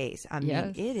Elena's case. I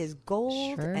mean, it is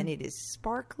gold and it is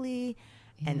sparkly.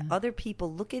 And other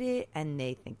people look at it and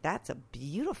they think that's a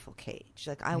beautiful cage.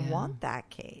 Like, I want that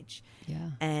cage. Yeah.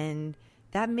 And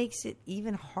that makes it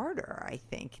even harder, I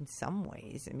think, in some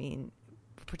ways. I mean,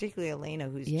 particularly Elena,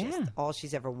 who's just all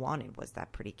she's ever wanted was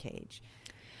that pretty cage.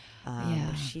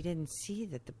 But she didn't see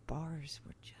that the bars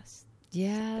were just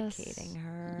suffocating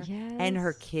her and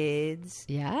her kids.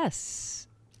 Yes.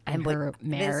 And her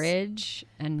marriage.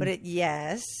 And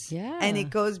it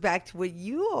goes back to what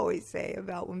you always say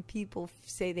about when people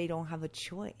say they don't have a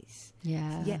choice.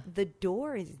 Yet the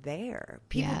door is there.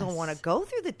 People don't want to go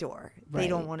through the door. They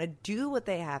don't want to do what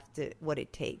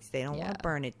it takes. They don't want to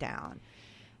burn it down.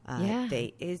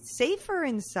 It's safer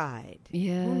inside.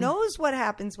 Who knows what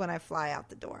happens when I fly out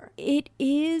the door? It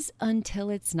is until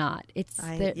it's not.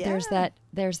 There's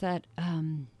that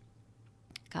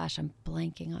gosh, I'm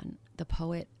blanking on the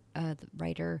poet, the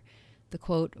writer, the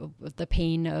quote of the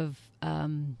pain of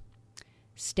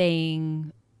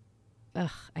staying.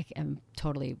 I'm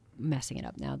totally messing it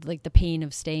up now. Like, the pain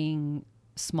of staying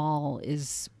small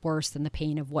is worse than the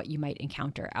pain of what you might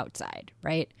encounter outside,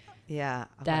 right? Yeah,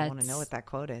 I want to know what that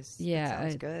quote is. Yeah, that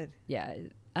sounds good. Yeah,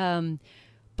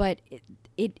 but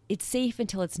it's safe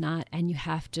until it's not, and you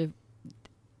have to.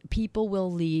 People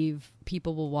will leave.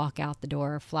 People will walk out the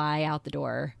door, fly out the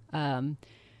door.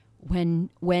 When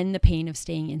the pain of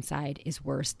staying inside is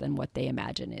worse than what they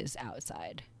imagine is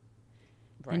outside,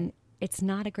 and it's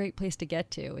not a great place to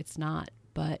get to. It's not,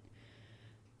 but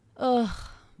and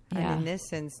in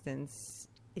this instance,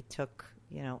 it took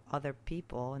other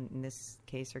people, and in this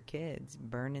case her kids,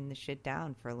 burning the shit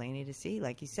down for Elena to see.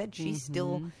 Like you said, she's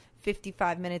still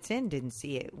 55 minutes in, didn't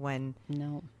see it when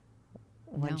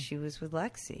she was with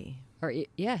Lexi.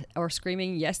 Or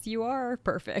screaming, "Yes, you are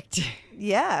perfect."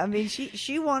 Yeah, I mean,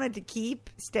 she wanted to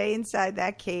stay inside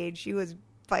that cage. She was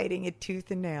fighting it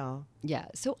tooth and nail. Yeah,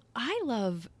 so I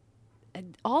love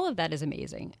all of that. Is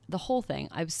amazing. The whole thing,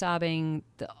 I'm sobbing.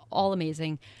 All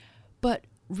amazing, but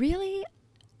really,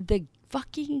 the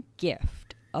fucking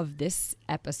gift of this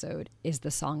episode is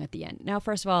the song at the end. Now,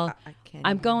 first of all,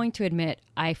 I'm going to admit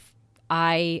I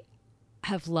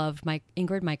have loved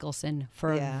Ingrid Michaelson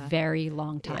for a very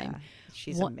long time. Yeah,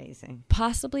 she's amazing.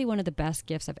 Possibly one of the best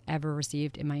gifts I've ever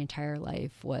received in my entire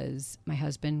life was my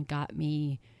husband got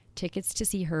me tickets to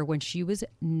see her when she was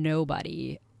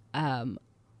nobody, and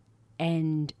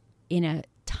in a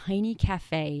tiny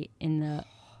cafe in the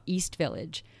East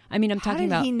Village. I mean, I'm talking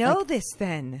about. How did he know this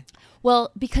then?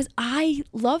 Well, because I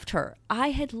loved her.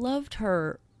 I had loved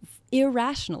her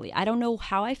irrationally. I don't know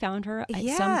how I found her.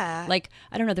 Yeah.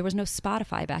 I don't know. There was no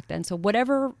Spotify back then. So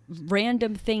whatever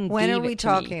random thing When gave are we it to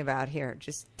talking me. about here?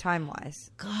 Just time-wise.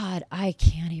 God, I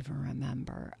can't even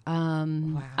remember.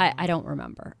 Wow. I don't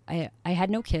remember. I had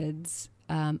no kids.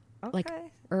 Like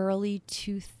Okay. early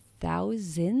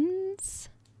 2000s.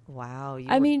 Wow. You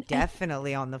I were mean,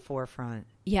 definitely on the forefront.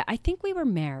 Yeah, I think we were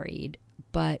married,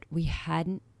 but we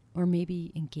hadn't, or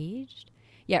maybe engaged.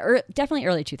 Yeah, definitely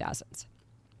early 2000s.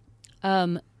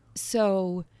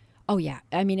 So, oh yeah,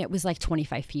 I mean, it was like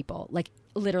 25 people, like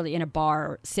literally in a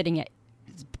bar, sitting at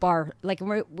bar, like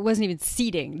it wasn't even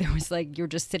seating. There was like, you're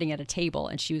just sitting at a table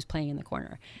and she was playing in the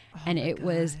corner. And it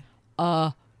was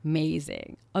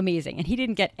amazing. And he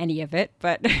didn't get any of it,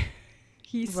 but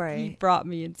he brought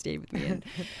me and stayed with me.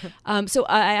 And, so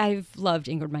I've loved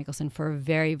Ingrid Michaelson for a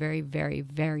very, very, very,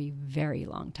 very, very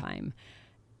long time.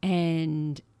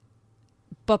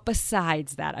 But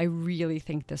besides that, I really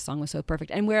think this song was so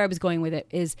perfect. And where I was going with it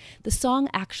is the song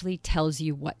actually tells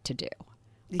you what to do.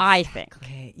 Exactly. I think.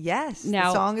 Yes. Now,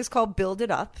 the song is called Build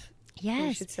It Up. Yes.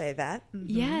 We should say that. Mm-hmm.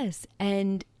 Yes.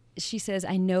 And she says,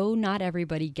 I know not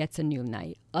everybody gets a new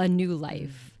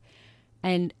life.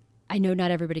 And I know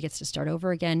not everybody gets to start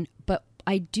over again, but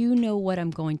I do know what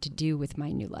I'm going to do with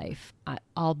my new life.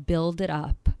 I'll build it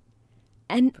up.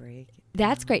 And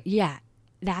that's great. Yeah.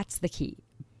 That's the key.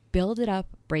 Build it up,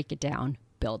 break it down,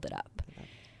 build it up.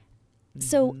 Mm-hmm.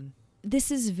 So this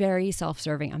is very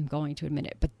self-serving, I'm going to admit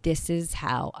it, but this is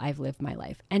how I've lived my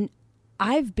life. And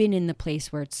I've been in the place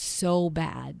where it's so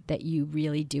bad that you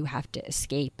really do have to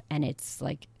escape, and it's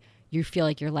like you feel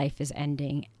like your life is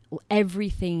ending.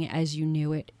 Everything as you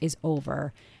knew it is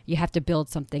over. You have to build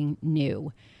something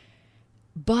new.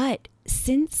 But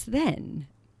since then,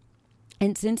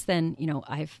 you know,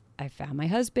 I've found my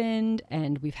husband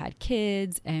and we've had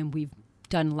kids and we've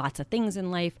done lots of things in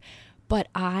life. But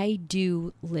I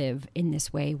do live in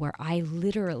this way where I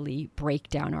literally break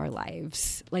down our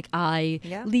lives. Like I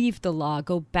leave the law,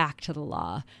 go back to the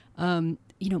law,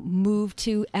 move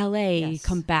to LA,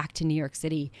 come back to New York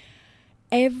City.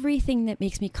 Everything that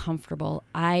makes me comfortable,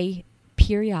 I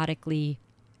periodically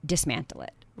dismantle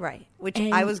it. Right. Which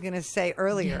I was going to say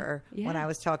earlier when I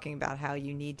was talking about how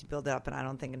you need to build it up, and I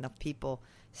don't think enough people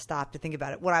stop to think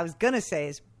about it. What I was going to say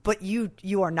is, but you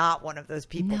are not one of those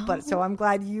people. No. But so I'm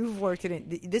glad you've worked it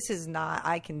in. This is not,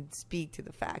 I can speak to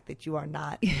the fact that you are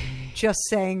not just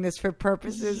saying this for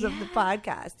purposes of the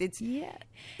podcast.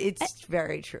 It's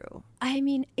very true. I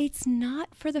mean, it's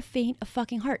not for the faint of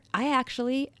fucking heart. I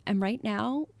actually am right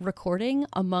now recording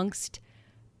amongst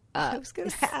I was going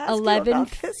to ask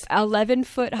 11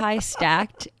 foot high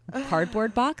stacked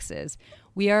cardboard boxes.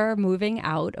 We are moving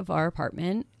out of our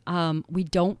apartment. We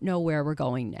don't know where we're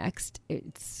going next.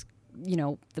 It's,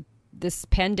 this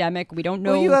pandemic. We don't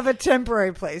know. Well, you have a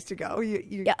temporary place to go.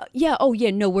 Yeah. Oh,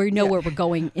 yeah. No, we know where we're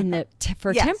going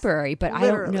for temporary, but literally.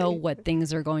 I don't know what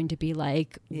things are going to be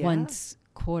like once,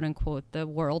 quote unquote, the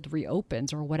world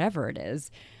reopens or whatever it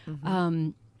is.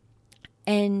 Mm-hmm.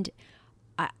 And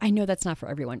I know that's not for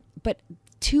everyone, but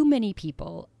too many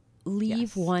people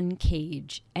leave one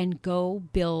cage and go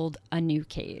build a new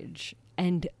cage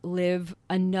and live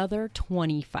another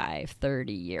 25,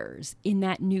 30 years in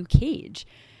that new cage.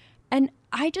 And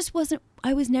I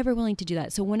was never willing to do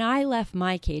that. So when I left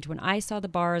my cage, when I saw the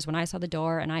bars, when I saw the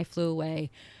door and I flew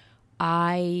away,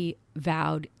 I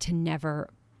vowed to never,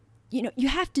 you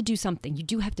have to do something. You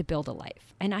do have to build a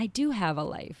life. And I do have a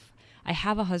life. I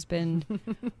have a husband.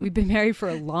 We've been married for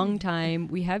a long time.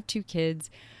 We have 2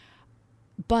 kids.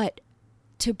 But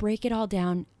to break it all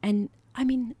down, and I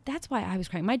mean, that's why I was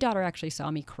crying. My daughter actually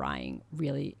saw me crying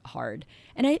really hard.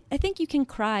 And I think you can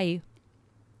cry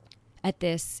at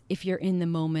this if you're in the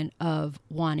moment of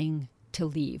wanting to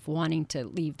leave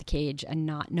the cage and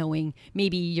not knowing.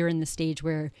 Maybe you're in the stage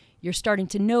where you're starting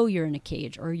to know you're in a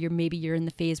cage, or maybe you're in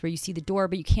the phase where you see the door,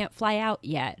 but you can't fly out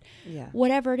yet. Yeah.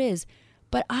 Whatever it is.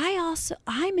 But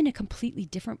I'm in a completely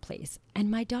different place. And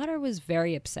my daughter was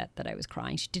very upset that I was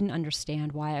crying. She didn't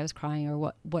understand why I was crying or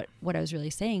what I was really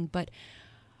saying. But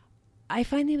I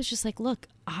finally was just like, look,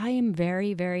 I am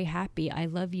very, very happy. I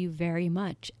love you very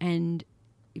much. And,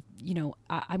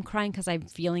 I'm crying because I'm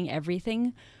feeling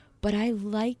everything. But I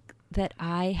like that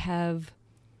I have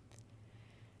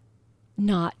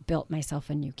not built myself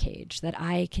a new cage, that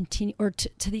I continue, or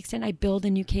to the extent I build a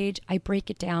new cage, I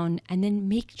break it down and then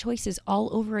make choices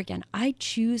all over again. I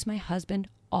choose my husband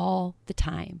all the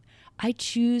time. I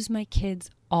choose my kids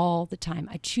all the time.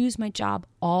 I choose my job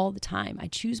all the time. I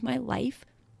choose my life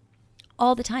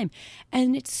all the time.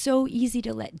 And it's so easy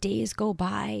to let days go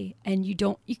by and you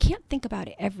can't think about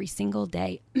it every single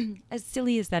day. As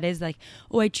silly as that is, like,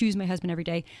 oh, I choose my husband every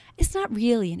day. It's not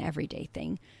really an everyday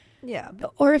thing. Yeah.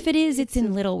 Or if it is, it's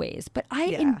in little ways. But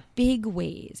in big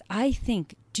ways, I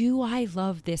think, do I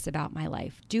love this about my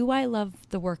life? Do I love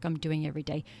the work I'm doing every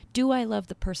day? Do I love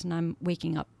the person I'm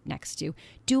waking up next to?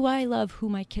 Do I love who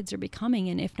my kids are becoming?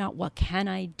 And if not, what can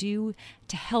I do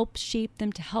to help shape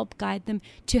them, to help guide them,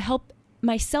 to help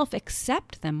myself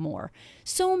accept them more?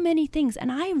 So many things.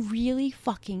 And I really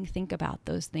fucking think about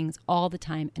those things all the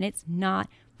time. And it's not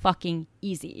fucking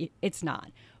easy. It's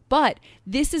not. But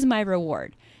this is my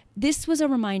reward. This was a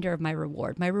reminder of my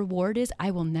reward. My reward is I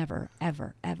will never,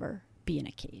 ever, ever be in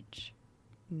a cage.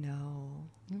 No.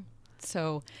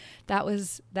 So that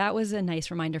was a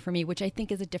nice reminder for me, which I think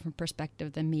is a different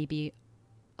perspective than maybe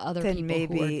other people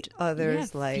maybe who are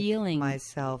others like feeling,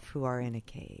 myself who are in a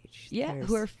cage. Yeah,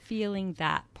 who are feeling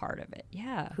that part of it.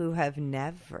 Yeah. Who have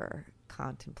never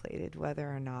contemplated whether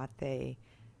or not they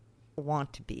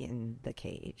want to be in the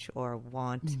cage or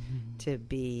want to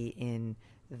be in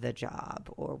the job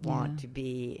or want to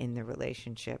be in the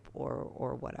relationship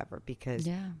or whatever, because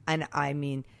and I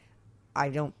mean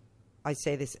I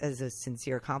say this as a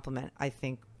sincere compliment. I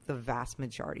think the vast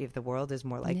majority of the world is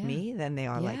more like me than they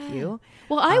are like you.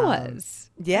 Well, I was.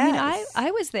 Yes. I mean,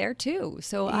 I was there too.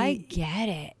 So I get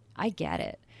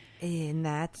it. And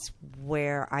that's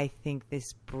where I think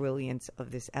this brilliance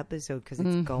of this episode, because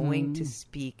it's going to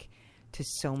speak to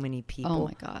so many people. Oh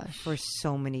my gosh. For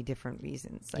so many different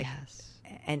reasons. Like, yes.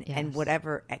 And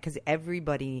whatever, because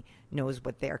everybody knows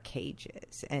what their cage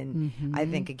is. And I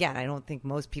think, again, I don't think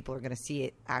most people are going to see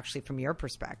it actually from your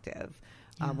perspective,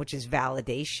 which is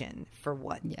validation for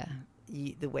what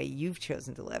the way you've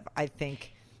chosen to live. I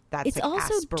think that's it's like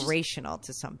also aspirational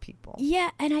to some people.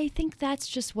 Yeah, and I think that's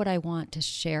just what I want to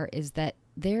share, is that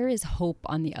there is hope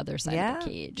on the other side of the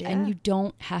cage. And you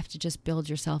don't have to just build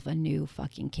yourself a new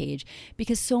fucking cage,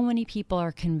 because so many people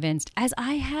are convinced, as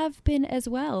I have been as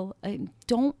well.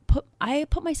 I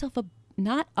put myself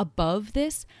not above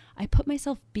this. I put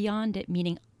myself beyond it,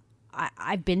 meaning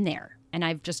I've been there and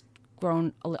I've just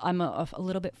grown. I'm a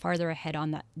little bit farther ahead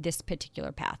on this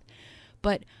particular path.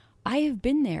 But I have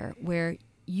been there where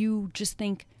you just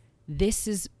think, this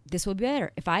will be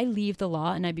better. If I leave the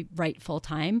law and I be right full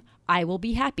time, I will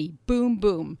be happy. Boom,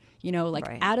 boom.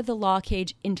 Out of the law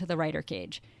cage into the writer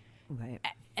cage. Right.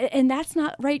 And that's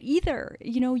not right either.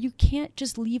 You can't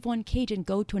just leave one cage and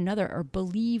go to another, or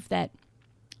believe that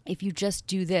if you just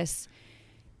do this,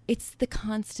 it's the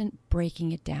constant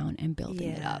breaking it down and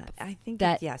building it up. I think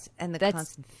that's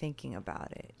constant thinking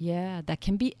about it. Yeah, that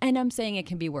can be, and I'm saying it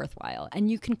can be worthwhile. And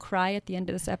you can cry at the end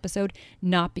of this episode,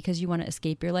 not because you want to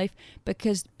escape your life, but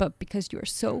because you are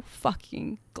so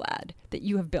fucking glad that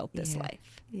you have built this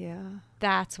life. Yeah.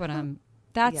 That's what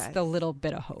the little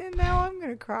bit of hope. And now I'm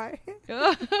going to cry.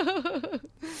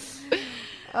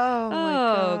 Oh my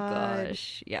God.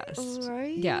 Gosh. Yes.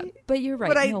 Right? Yeah. But you're right.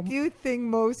 But I do think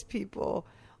most people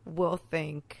will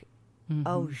think,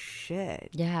 oh shit.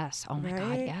 Yes. Oh my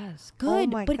God. Yes. Good.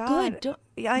 Oh my God. Good.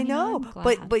 Yeah, I know.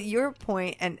 But your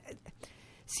point, and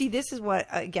see, this is what,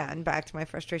 again, back to my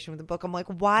frustration with the book. I'm like,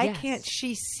 why can't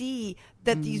she see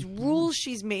that these rules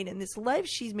she's made and this life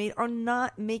she's made are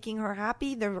not making her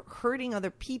happy? They're hurting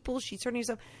other people. She's hurting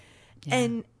herself.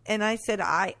 Yeah. And I said,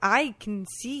 I can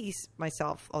see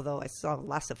myself, although I saw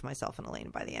less of myself in Elena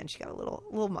by the end. She got a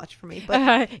little much for me,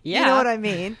 but you know what I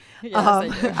mean?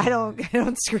 Yes, I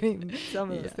don't scream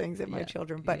some of those things at my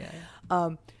children,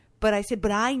 but I said,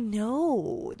 but I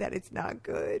know that it's not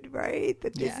good, right?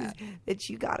 That this is, that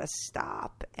you got to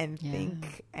stop and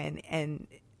think,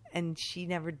 and she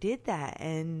never did that.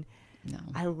 And no.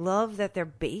 I love that they're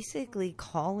basically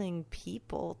calling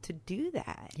people to do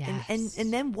that. Yes.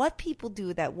 And then what people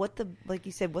do that, like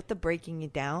you said, what the breaking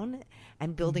it down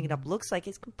and building it up looks like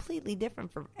is completely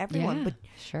different for everyone. Yeah, but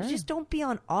sure. Just don't be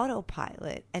on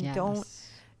autopilot, and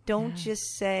don't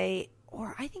just say,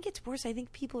 or I think it's worse. I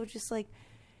think people are just like,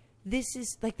 this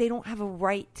is like, they don't have a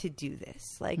right to do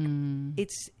this. Like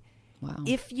it's,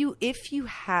 if you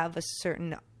have a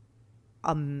certain,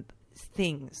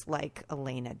 things like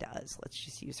Elena does, let's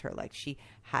just use her, like she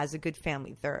has a good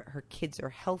family, her kids are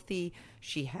healthy,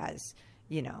 she has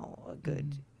a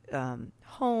good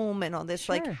home and all this,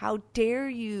 like how dare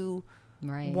you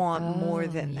want more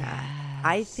than that?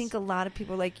 I think a lot of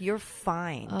people are like, you're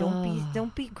fine,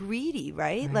 don't be greedy,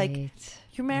 right? Like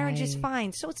your marriage is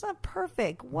fine, so it's not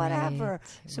perfect, whatever,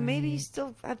 so maybe you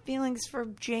still have feelings for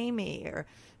Jamie, or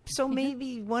so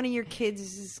maybe one of your kids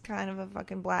is kind of a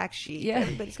fucking black sheep. Yeah.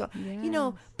 Everybody's going,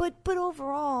 but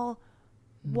overall,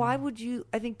 why would you?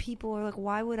 I think people are like,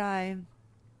 why would I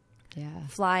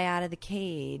fly out of the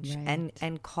cage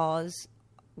and cause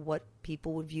what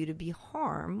people would view to be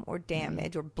harm or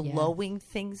damage or blowing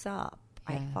things up?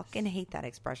 Yes. I fucking hate that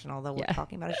expression, although we're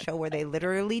talking about a show where they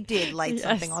literally did light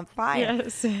something on fire.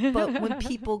 Yes. But when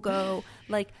people go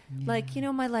like,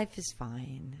 my life is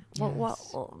fine. Yes.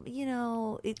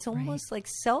 Well, it's almost like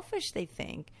selfish, they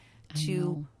think,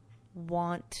 to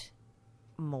want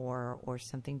more or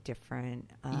something different.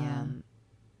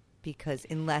 Because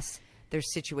unless their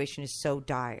situation is so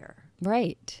dire.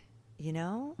 Right.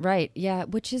 Right. Yeah.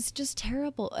 Which is just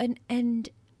terrible. And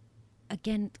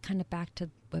again, kind of back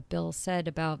to what Bill said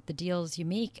about the deals you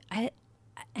make,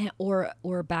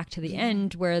 or back to the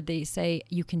end where they say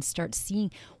you can start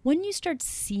seeing, when you start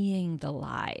seeing the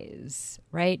lies,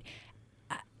 right?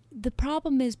 The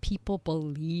problem is people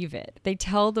believe it. They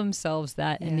tell themselves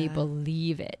that and they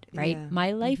believe it, right? Yeah.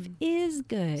 My life is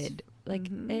good.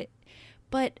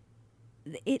 But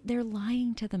they're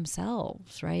lying to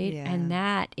themselves, right? Yeah. And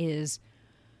that is...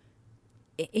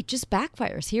 It just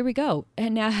backfires. Here we go.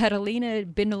 And now, had Alina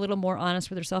been a little more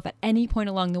honest with herself at any point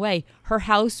along the way, her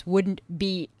house wouldn't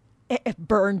be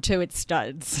burned to its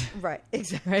studs. Right.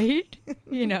 Exactly.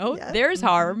 Right? There's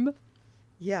harm.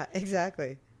 Yeah,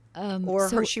 exactly.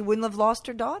 She wouldn't have lost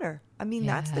her daughter. I mean,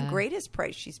 that's the greatest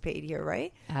price she's paid here,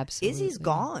 right? Absolutely. Izzy's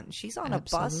gone. She's on a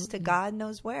bus to God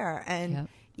knows where. And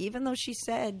even though she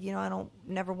said, I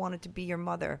never wanted to be your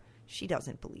mother, she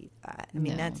doesn't believe that. I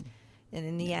mean, and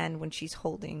in the end, when she's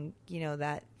holding,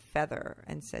 that feather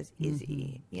and says,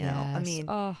 Izzy, I mean.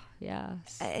 Oh,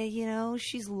 yes.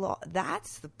 She's lost.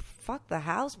 That's fuck the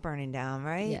house burning down,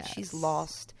 right? Yes. She's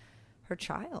lost her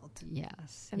child.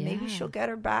 Yes. And maybe she'll get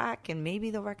her back and maybe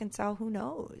they'll reconcile. Who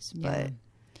knows? Yeah.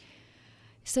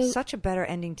 But such a better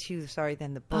ending, too,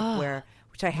 than the book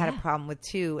which I had a problem with,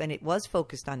 too. And it was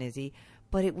focused on Izzy.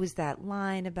 But it was that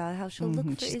line about how she'll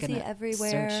look for Izzy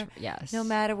everywhere, no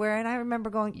matter where. And I remember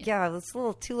going, it's a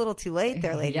little too late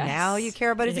there, lady. Now you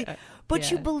care about Izzy. But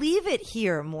you believe it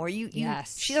here more.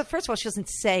 She, first of all, she doesn't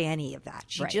say any of that.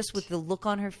 She just, with the look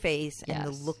on her face and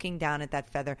the looking down at that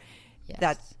feather,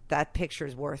 that picture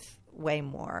is worth way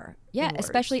more. Yeah,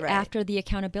 especially after the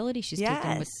accountability she's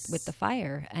taken with the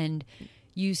fire. And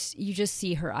you just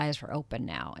see her eyes were open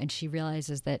now, and she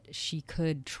realizes that she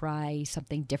could try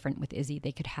something different with Izzy.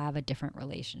 They could have a different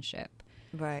relationship.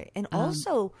 Right. And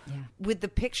also with the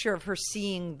picture of her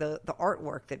seeing the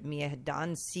artwork that Mia had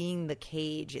done, seeing the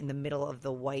cage in the middle of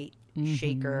the white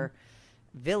Shaker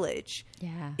village.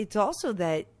 Yeah. It's also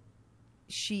that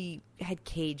she had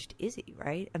caged Izzy,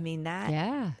 right? I mean, that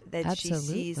absolutely.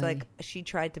 She sees, she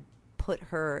tried to put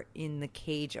her in the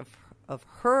cage of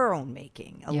her own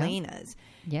making, Elena's.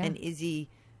 Yeah. And Izzy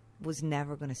was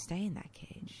never going to stay in that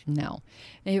cage. No.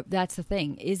 That's the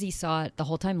thing. Izzy saw it the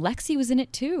whole time. Lexi was in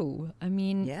it too. I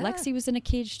mean, Lexi was in a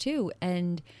cage too.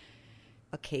 And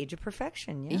a cage of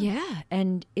perfection, Yeah.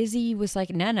 And Izzy was like,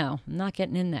 no, I'm not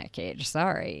getting in that cage.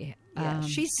 Sorry. Yeah,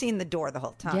 she's seen the door the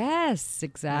whole time. Yes,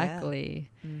 exactly.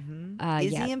 Yeah. Mm-hmm.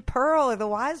 Izzy and Pearl are the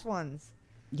wise ones.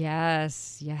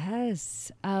 Yes.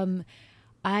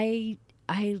 I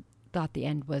thought the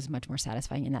end was much more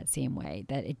satisfying in that same way,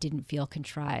 that it didn't feel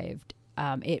contrived.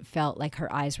 It felt like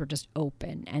her eyes were just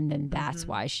open, and then that's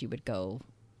why she would go,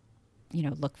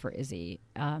 look for Izzy.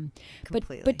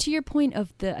 But to your point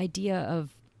of the idea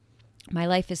of my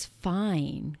life is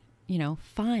fine,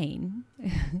 fine,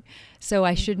 so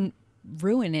I shouldn't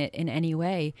ruin it in any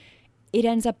way. It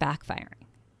ends up backfiring.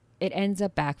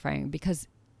 Because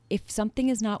if something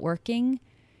is not working,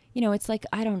 it's like,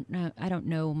 I don't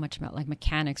know much about like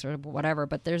mechanics or whatever,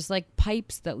 but there's like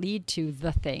pipes that lead to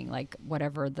the thing, like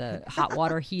whatever, the hot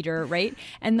water heater, right?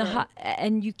 And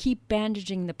and you keep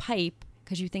bandaging the pipe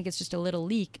because you think it's just a little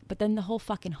leak, but then the whole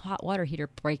fucking hot water heater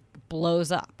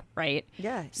blows up, right?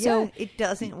 Yeah. So it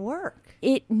doesn't work.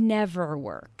 It never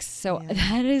works. So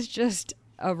that is just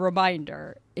a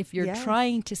reminder. If you're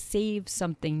trying to save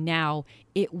something now,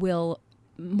 it will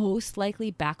most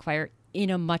likely backfire in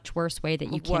a much worse way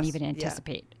that you can't even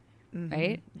anticipate.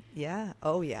 Right? Yeah.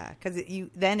 Oh, yeah. Because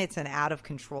then it's an out of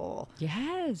control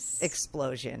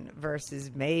explosion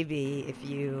versus maybe if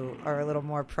you are a little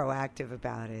more proactive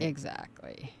about it.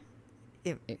 Exactly.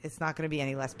 It's not going to be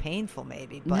any less painful,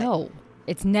 maybe. But no,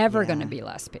 it's never going to be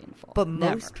less painful. But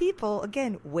most people,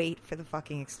 again, wait for the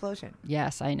fucking explosion.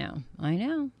 Yes, I know.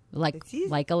 Like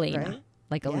Elena. Right?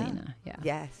 Like Elena. Yeah.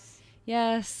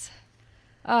 Yes.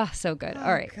 Oh, so good.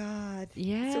 All right. God.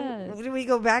 Yeah. So do we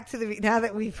go back to now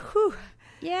that we've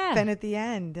been at the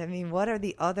end? I mean, what are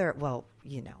the other? Well,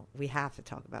 we have to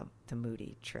talk about the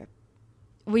Moody trip.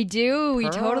 We do. We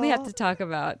totally have Pearl. to talk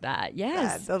about that.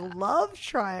 Yes. The love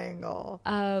triangle.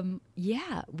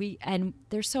 Yeah.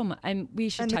 There's so much. We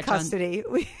should And the touch custody.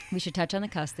 we should touch on the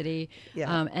custody.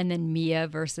 Yeah. And then Mia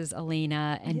versus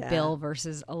Elena and Yeah. Bill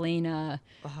versus Elena.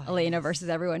 Elena versus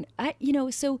everyone.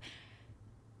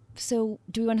 So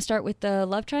do we want to start with the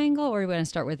love triangle or do we want to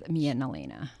start with Mia and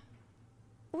Elena?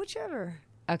 Whichever.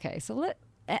 Okay, so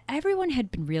everyone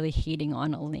had been really hating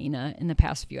on Elena in the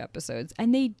past few episodes,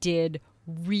 and they did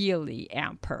really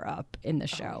amp her up in the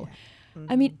show.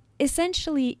 I mean,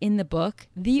 essentially in the book,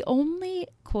 the only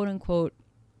quote unquote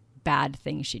bad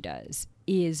thing she does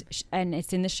is, and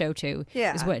it's in the show too,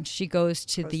 is when she goes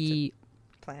to the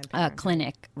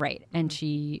clinic, right, and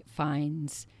she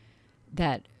finds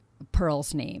that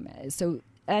Pearl's name is. So,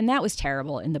 and that was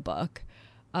terrible in the book.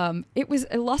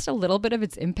 It lost a little bit of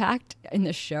its impact in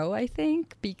the show, I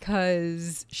think,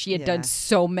 because she had done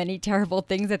so many terrible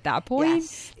things at that point.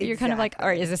 Yes, You're kind of like, all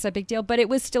right, is this a big deal? But it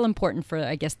was still important for,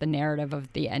 I guess, the narrative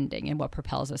of the ending and what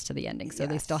propels us to the ending. So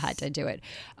they still had to do it.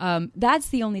 That's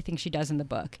the only thing she does in the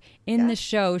book. In the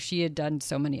show, she had done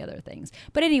so many other things.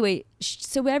 But anyway,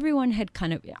 so everyone had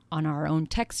kind of, on our own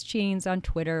text chains, on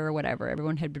Twitter or whatever,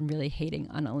 everyone had been really hating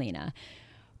on Elena.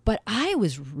 But I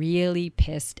was really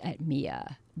pissed at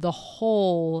Mia the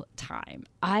whole time.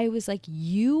 I was like,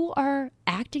 you are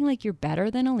acting like you're better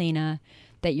than Elena,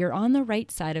 that you're on the right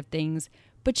side of things,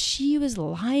 but she was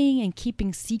lying and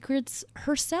keeping secrets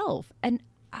herself. And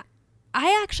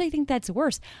I actually think that's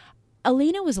worse.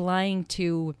 Elena was lying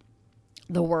to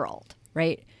the world,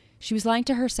 right? She was lying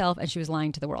to herself and she was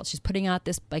lying to the world. She's putting out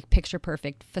this like picture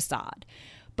perfect facade.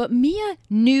 But Mia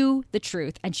knew the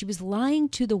truth, and she was lying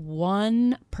to the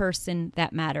one person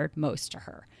that mattered most to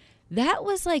her. That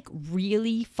was like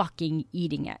really fucking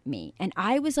eating at me. And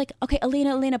I was like, okay,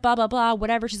 Elena, blah, blah, blah,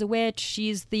 whatever. She's a witch.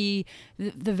 She's the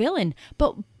villain.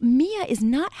 But Mia is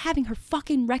not having her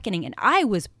fucking reckoning. And I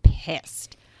was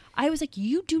pissed. I was like,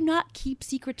 you do not keep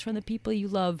secrets from the people you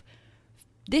love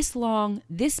this long,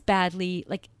 this badly.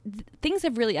 Like things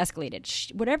have really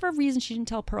escalated. Whatever reason she didn't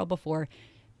tell Pearl before,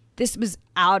 this was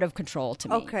out of control to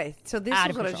me. Okay, so this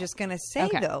is what I was just going to say,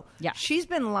 though. Yeah. She's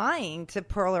been lying to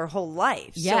Pearl her whole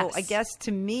life. Yes. So I guess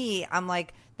to me, I'm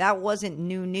like, that wasn't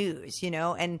new news, you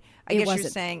know? And I guess you're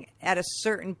saying at a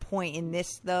certain point in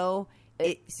this, though,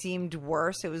 it seemed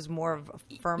worse. It was more of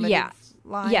affirmative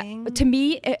lying. Yeah, to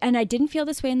me, and I didn't feel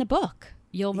this way in the book.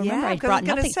 You'll remember I brought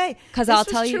nothing. Because I'll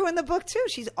tell you. True in the book, too.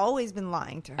 She's always been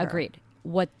lying to her. Agreed.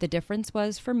 What the difference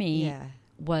was for me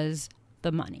was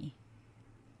the money.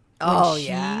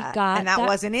 And that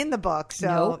wasn't in the book.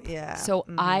 So nope. So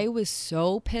I was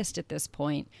so pissed at this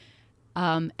point,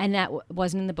 and that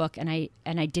wasn't in the book, and I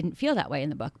didn't feel that way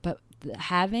in the book. But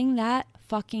having that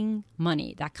fucking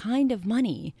money, that kind of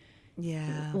money,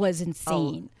 was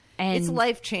insane. And it's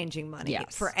life-changing money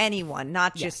for anyone,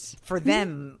 not just for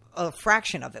them. A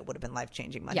fraction of it would have been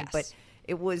life-changing money, but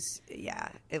it was,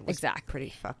 it was pretty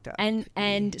fucked up.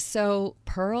 And so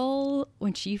Pearl,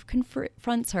 when she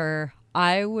confronts her,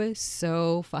 I was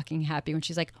so fucking happy when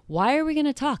she's like, why are we going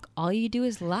to talk? All you do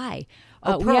is lie.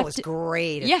 Pearl was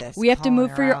great at this. We have to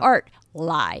move for your art.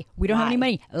 Lie. We don't have any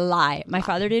money. Lie. My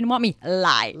father didn't want me.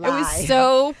 Lie. It was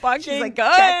so fucking like,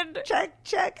 good.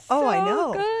 Check. So I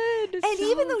know. Good. And so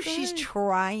even though good. she's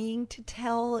trying to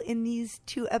tell in these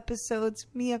 2 episodes,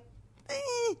 Mia,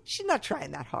 she's not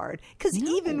trying that hard. Because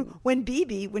even when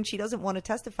she doesn't want to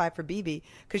testify for BB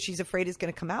because she's afraid it's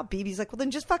going to come out, BB's like, well,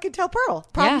 then just fucking tell Pearl.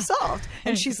 Problem solved.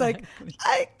 And she's like,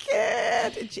 I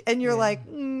can't. And you're like,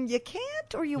 you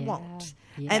can't or you won't.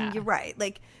 Yeah. And you're right.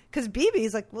 Like, because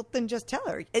BB's like, well, then just tell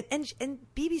her. And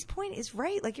BB's point is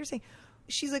right. Like you're saying,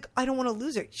 she's like, I don't want to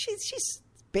lose her. She's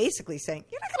basically saying,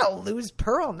 you're not going to lose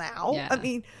Pearl now. Yeah. I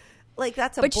mean, like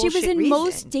that's a but bullshit she was in reason.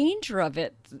 most danger of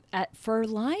it for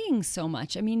lying so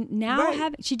much. I mean,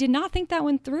 now she did not think that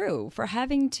one through for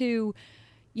having to,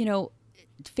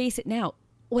 face it now.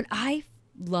 What I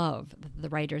love that the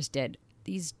writers did,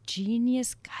 these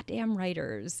genius goddamn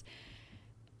writers.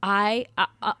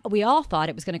 We all thought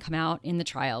it was going to come out in the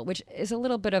trial, which is a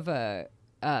little bit of a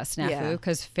snafu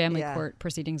because family court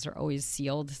proceedings are always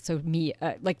sealed. So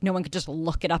no one could just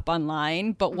look it up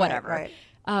online, but whatever. Right.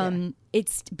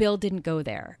 Bill didn't go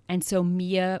there. And so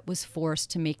Mia was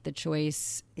forced to make the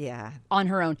choice on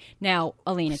her own. Now,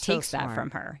 Elena takes that from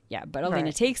her. Yeah, but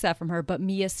Elena takes that from her, but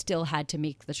Mia still had to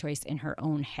make the choice in her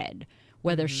own head,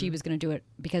 whether she was going to do it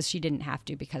because she didn't have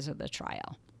to because of the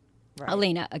trial. Right.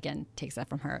 Elena, again, takes that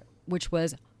from her, which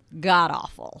was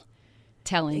god-awful.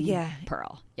 Telling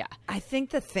Pearl. Yeah. I think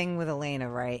the thing with Elena,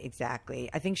 right, exactly.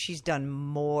 I think she's done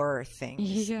more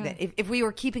things. Yeah. If we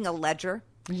were keeping a ledger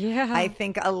Yeah. I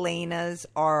think Elena's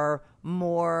are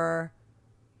more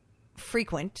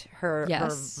frequent. Her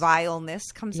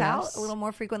vileness comes out a little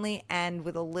more frequently and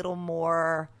with a little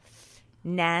more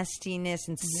nastiness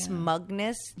and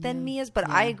smugness than Mia's. But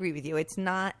I agree with you. It's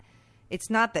not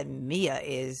that Mia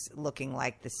is looking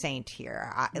like the saint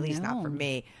here, at least not for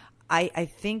me. I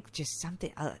think just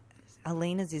something,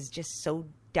 Elena's is just so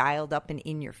dialed up and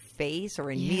in your face, or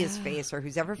in Mia's face, or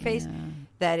whose ever face,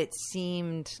 that it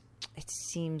seems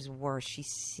worse. She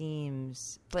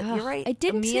seems, but you're right. It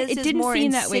didn't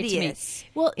seem that way to me.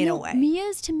 Well, in a way,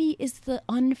 Mia's to me is the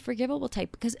unforgivable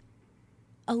type, because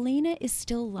Elena is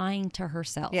still lying to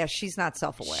herself. Yeah, she's not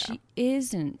self-aware. She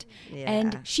isn't. Yeah.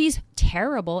 And she's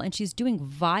terrible, and she's doing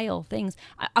vile things.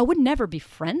 I would never be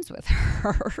friends with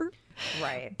her.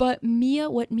 Right. But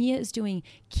what Mia is doing,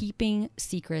 keeping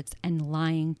secrets and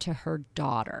lying to her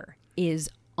daughter, is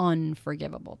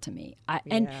unforgivable to me.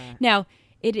 And now,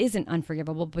 it isn't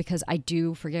unforgivable because I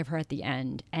do forgive her at the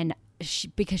end, and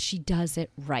because she does it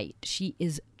right. She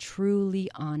is truly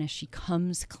honest. She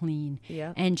comes clean,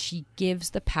 and she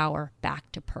gives the power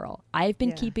back to Pearl. I've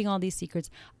been keeping all these secrets.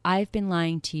 I've been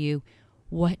lying to you.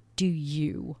 What do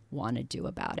you want to do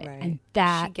about it? Right. And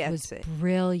that was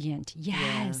brilliant.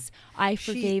 Yes. I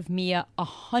forgave Mia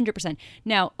 100%.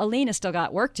 Now, Elena still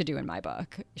got work to do in my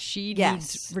book. She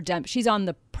needs redemption. She's on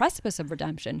the precipice of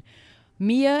redemption.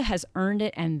 Mia has earned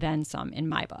it and then some in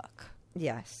my book.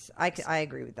 Yes, I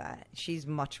agree with that. She's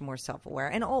much more self-aware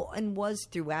and was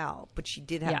throughout, but she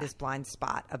did have this blind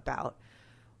spot about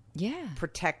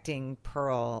protecting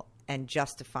Pearl and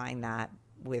justifying that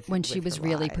when she was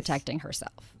really protecting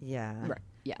herself. Yeah. Right.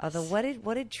 Yes. Although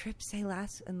what did Tripp say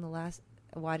in the last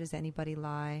why does anybody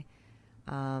lie?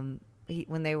 When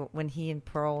he and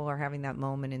Pearl are having that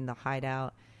moment in the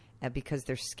hideout, because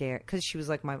they're scared, because she was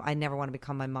like, I never want to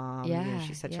become my mom.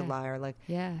 She's such a liar.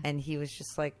 And he was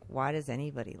just like, why does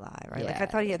anybody lie? Right. I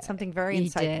thought he had something very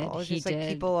insightful. It's just like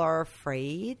people are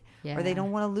afraid or they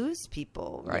don't want to lose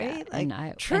people. Right.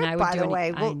 Tripp, by the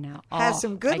way, has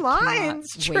some good lines.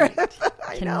 Tripp.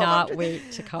 Cannot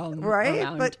wait to come. Right.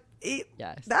 Around. But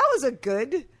that was a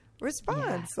good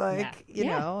response. You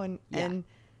know, and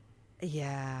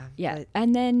yeah. But,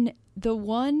 and then the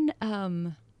one,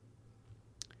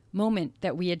 moment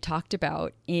that we had talked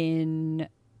about when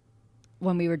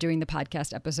we were doing the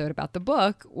podcast episode about the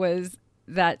book was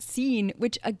that scene,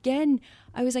 which again,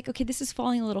 I was like, okay, this is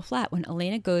falling a little flat, when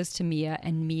Elena goes to Mia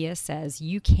and Mia says,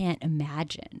 you can't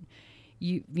imagine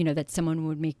you know, that someone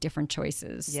would make different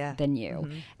choices than you.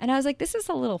 Mm-hmm. And I was like, this is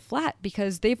a little flat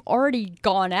because they've already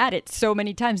gone at it so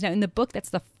many times. Now in the book, that's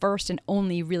the first and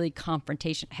only really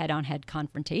head-on-head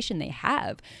confrontation they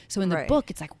have. So in the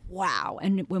book, it's like, wow.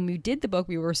 And when we did the book,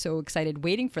 we were so excited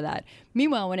waiting for that.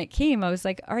 Meanwhile, when it came, I was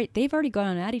like, all right, they've already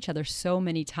gone at each other so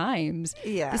many times.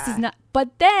 Yeah. This is not,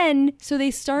 but then, so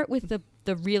they start with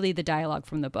the dialogue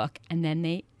from the book, and then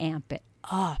they amp it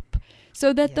up.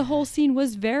 So that the whole scene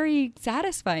was very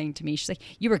satisfying to me. She's like,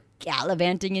 you were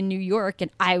gallivanting in New York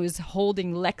and I was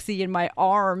holding Lexi in my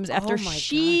arms after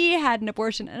she had an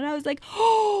abortion. And I was like,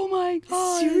 oh my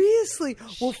God. Seriously?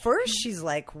 Well, first she's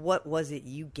like, what was it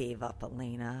you gave up,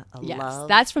 Elena? Love?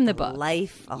 That's from the book.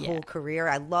 Life, a whole career.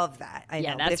 I love that. I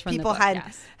know. That's if from people the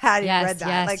book. hadn't read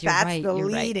that, like that's right, the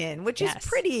lead in, which is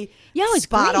pretty it's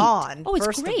spot great. on. Oh, it's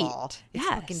first great. of all. It's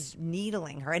fucking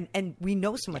needling her. And we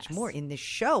know so much more in this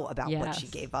show about what she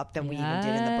gave up than we even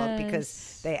did in the book,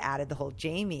 because they added the whole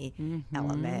Jamie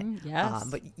element. Yes.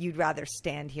 But you'd rather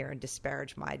stand here and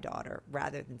disparage my daughter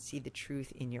rather than see the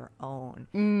truth in your own.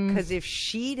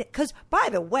 Because by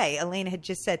the way, Elena had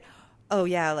just said, oh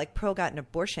yeah, like Pearl got an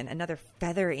abortion, another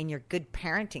feather in your good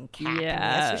parenting cap.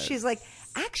 Yes. So she's like,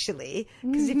 actually,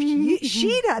 because if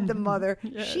she'd had the mother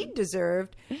she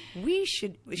deserved,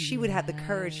 she would have the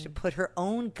courage to put her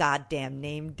own goddamn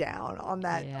name down on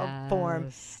that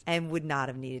form, and would not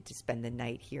have needed to spend the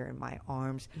night here in my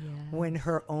arms when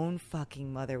her own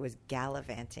fucking mother was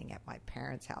gallivanting at my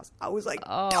parents' house. I was like,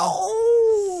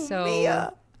 no, so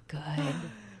Mia. Good.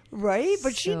 Right?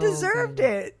 But she deserved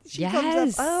it. She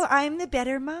comes up, oh, I'm the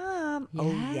better mom. Yes.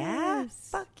 Oh, yeah?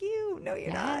 Fuck you. No,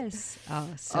 you're not. Oh,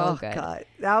 so good. God.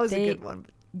 That was a good one.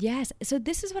 Yes. So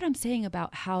this is what I'm saying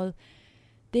about how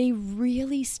they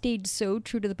really stayed so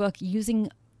true to the book, using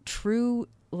true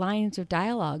lines of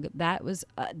dialogue. That was,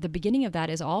 the beginning of that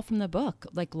is all from the book,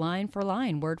 like line for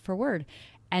line, word for word.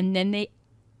 And then they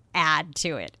add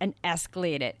to it and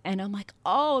escalate it. And I'm like,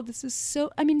 oh, this is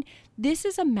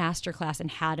a masterclass in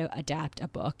how to adapt a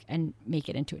book and make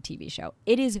it into a TV show.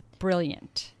 It is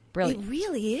brilliant. Brilliant. It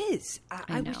really is.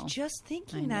 I know. was just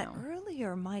thinking that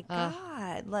earlier. My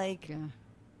God. Like,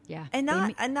 Yeah. And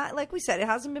not like we said, it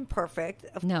hasn't been perfect,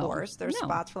 of course. There's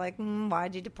spots where like,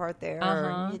 why'd you depart there?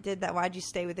 Or you did that. Why'd you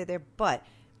stay with it there? But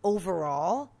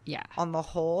overall, on the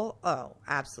whole,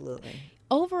 absolutely.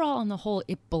 Overall, on the whole,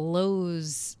 it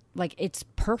blows, like, it's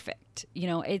perfect. You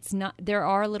know, it's not, there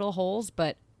are little holes,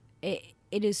 but it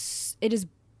is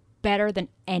better than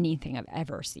anything I've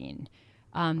ever seen.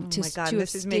 Oh my God,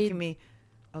 this is making me,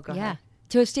 go ahead.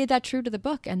 To have stayed that true to the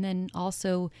book and then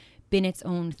also been its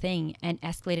own thing and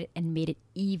escalated and made it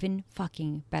even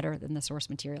fucking better than the source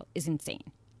material is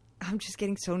insane. I'm just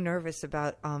getting so nervous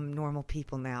about normal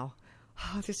people now.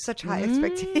 Oh, there's such high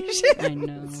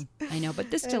expectations. I know,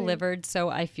 but this delivered, so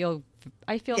I feel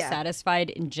satisfied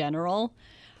in general.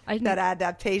 That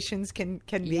adaptations can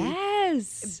be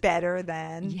better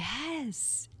than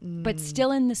but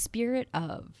still in the spirit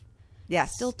of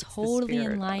still totally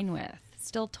in line with.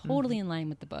 Still totally in line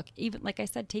with the book. Even, like I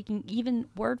said, taking even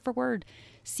word for word,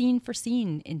 scene for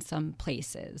scene in some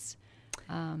places.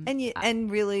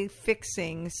 And really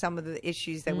fixing some of the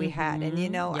issues that we had.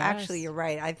 And, actually, you're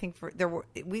right. I think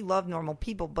we love normal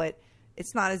people, but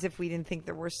it's not as if we didn't think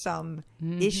there were some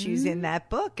issues in that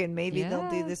book. And maybe they'll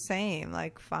do the same,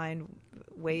 like find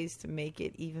ways to make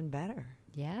it even better.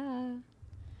 Yeah.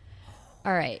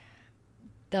 All right.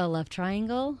 The love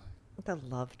triangle. The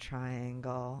love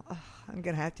triangle. Oh, I'm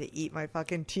going to have to eat my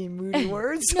fucking Team Moody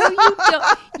words. No, you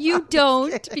don't. You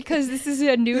don't, because this is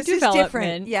a new development. Is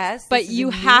different. Yes. But you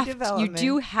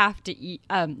do have to eat,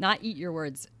 not eat your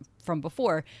words from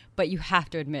before, but you have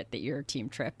to admit that you're Team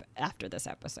Trip after this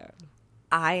episode.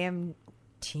 I am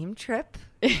Team Trip.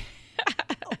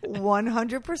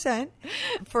 100%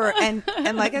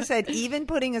 and like I said, even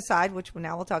putting aside, which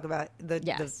now we'll talk about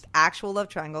the actual love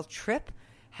triangle, Trip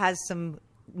has some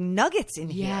nuggets in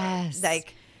here,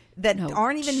 like that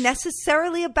aren't even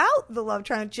necessarily about the love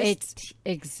triangle. Just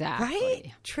exactly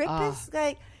right. Trip is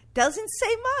like doesn't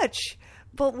say much,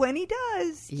 but when he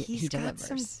does, he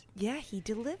delivers. He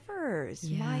delivers.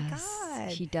 Yes, my God,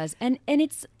 he does. And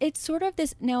it's sort of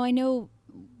this. Now I know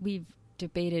we've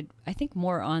debated, I think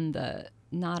more on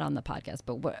not on the podcast,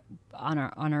 but on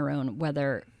our own,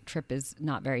 whether Trip is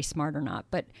not very smart or not,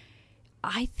 but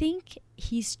I think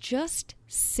he's just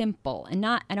simple, and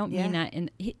I don't mean that, and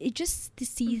he just to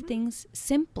see things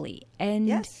simply, and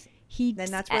then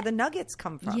that's where the nuggets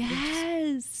come from.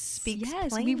 Yes, speaks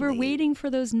plainly. We were waiting for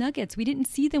those nuggets. We didn't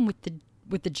see them with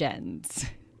the gens.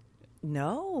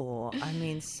 No, I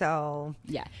mean, so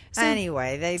So,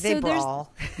 anyway, they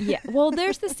brawl. Well,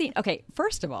 there's the scene. Okay,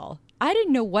 first of all, I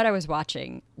didn't know what I was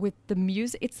watching with the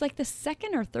music. It's like the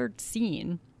second or third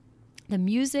scene. The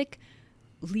music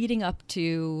leading up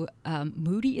to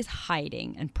Moody is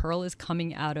hiding and Pearl is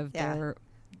coming out of the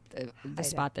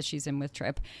spot that she's in with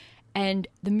Trip, and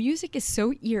the music is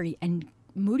so eerie and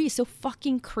Moody is so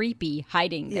fucking creepy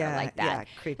hiding there like that.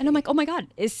 And I'm like, oh my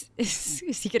God, is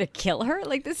he gonna kill her?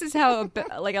 Like, this is how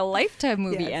like a Lifetime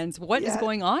movie ends. What is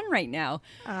going on right now?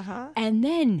 And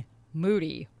then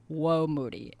Moody.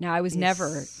 Now I was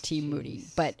never Team Moody,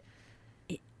 but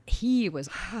he was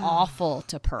awful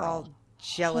to Pearl.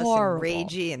 Jealous and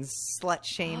ragey and slut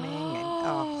shaming,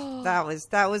 and that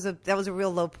was a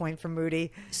real low point for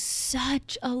Moody.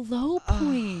 Such a low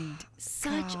point.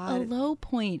 A low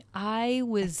point. I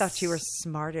thought you were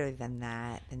smarter than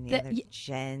that, than the other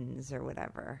gens or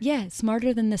whatever. Yeah,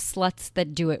 smarter than the sluts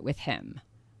that do it with him.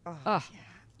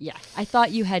 Yeah, I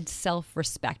thought you had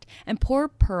self-respect. And poor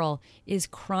Pearl is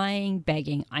crying,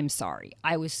 begging, I'm sorry.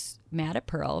 I was mad at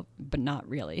Pearl, but not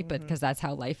really, but because that's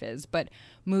how life is. But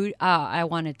I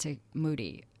wanted to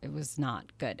Moody. It was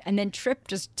not good. And then Trip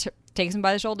just takes him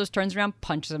by the shoulders, turns around,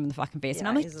 punches him in the fucking face. And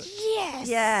I'm like, yes.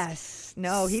 Yes.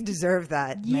 No, he deserved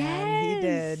that, man. He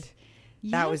did.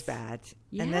 That was bad.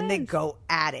 Yes. And then they go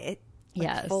at it.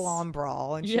 Like full-on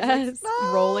brawl. And she's like,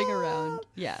 rolling around.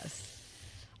 Yes.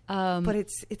 But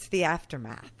it's the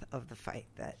aftermath of the fight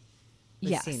that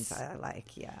the scenes I like.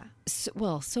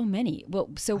 So many.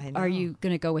 Are you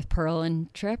going to go with Pearl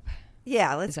and Trip?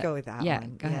 Yeah, let's go with that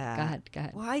one. Go ahead.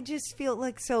 Well, I just feel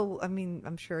like I mean,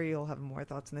 I'm sure you'll have more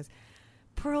thoughts on this.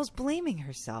 Pearl's blaming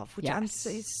herself, which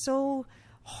it's so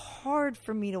hard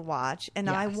for me to watch, and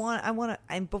I want to.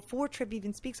 And before Trip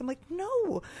even speaks, I'm like,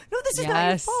 no, this is not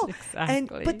your fault.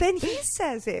 Exactly. But then he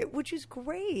says it, which is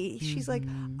great. She's like,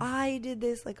 I did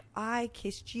this, like I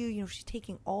kissed you. You know, she's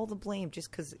taking all the blame just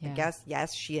because I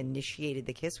guess she initiated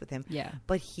the kiss with him. Yeah.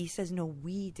 But he says, no,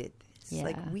 we did this. Yeah.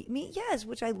 Like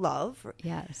which I love.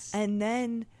 Yes. And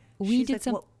then we did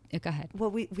something. Go ahead.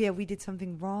 Well, we did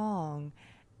something wrong.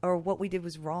 Or what we did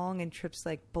was wrong, and Trip's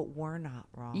like, but we're not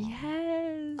wrong.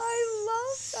 Yes. I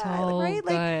love that. So right?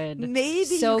 Like, good.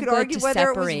 maybe you could argue whether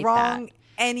it was wrong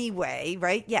anyway,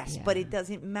 right? Yes, Yeah. but it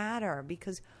doesn't matter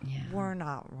because Yeah. we're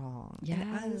not wrong.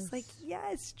 And I was like,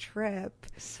 yes, Trip.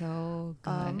 So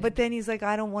good. But then he's like,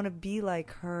 I don't want to be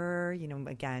like her. You know,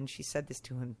 again, she said this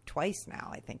to him twice now,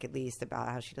 I think, at least, about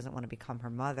how she doesn't want to become her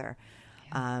mother.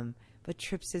 But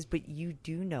Trip says, but you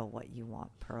do know what you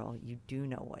want, Pearl. You do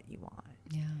know what you want.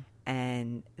 Yeah.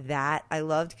 And that I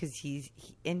loved because he's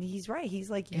right. He's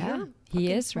like, you're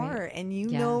he is smart right. and you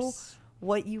know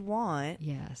what you want.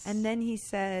 Yes. And then he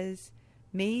says,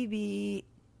 maybe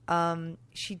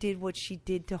she did what she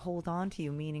did to hold on to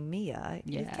you, meaning Mia.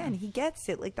 Yeah. Again, he gets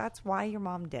it. Like, that's why your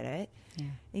mom did it. Yeah.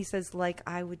 He says, like,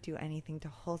 I would do anything to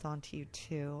hold on to you,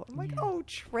 too. I'm like, oh,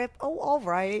 Trip. Oh, all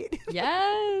right.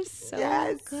 Yes. So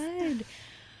Yes. good.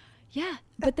 Yeah.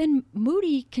 But then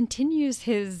Moody continues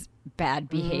his bad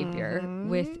behavior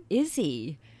with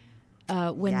Izzy.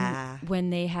 When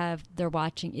they're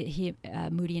watching,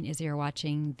 Moody and Izzy are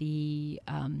watching the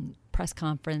press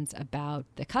conference about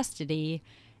the custody,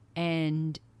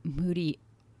 and Moody,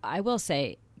 I will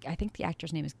say, I think the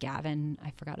actor's name is Gavin.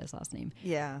 I forgot his last name.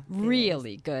 Yeah.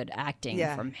 Really good acting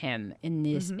from him in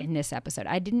this episode.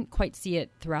 I didn't quite see it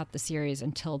throughout the series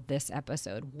until this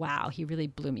episode. Wow, he really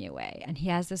blew me away. And he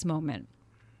has this moment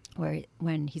where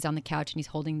when he's on the couch and he's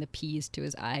holding the peas to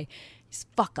his eye, he's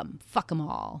fuck 'em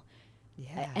all.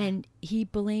 Yeah. And he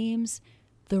blames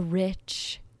the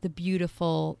rich, the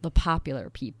beautiful, the popular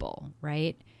people,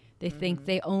 right? They think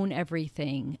they own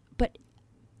everything. But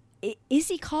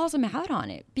Izzy calls him out on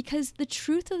it because the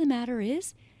truth of the matter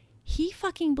is he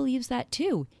fucking believes that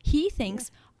too. He thinks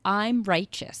I'm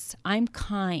righteous. I'm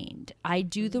kind. I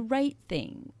do the right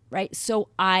thing, right? So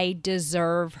I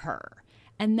deserve her.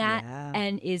 And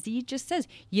and Izzy just says,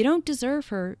 you don't deserve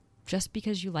her just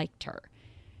because you liked her.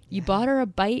 You bought her a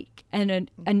bike and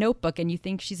a notebook and you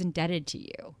think she's indebted to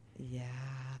you. Yeah.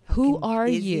 Who are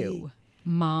Izzy. you?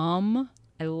 Mom?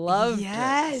 I love it.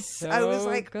 Yes. I was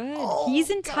like, good. oh, He's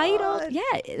entitled. God.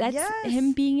 Yeah, that's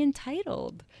him being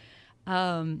entitled.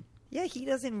 Yeah, he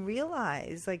doesn't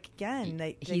realize, like,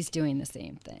 again, He's doing the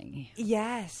same thing.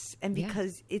 yes. And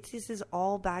because this is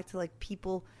all back to, like,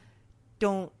 people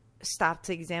don't stop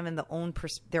to examine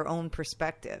their own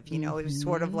perspective. You know, it was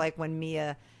sort of like when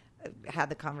Mia had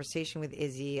the conversation with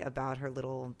Izzy about her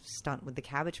little stunt with the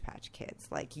Cabbage Patch Kids.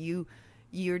 Like,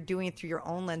 you're doing it through your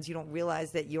own lens. You don't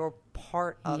realize that you're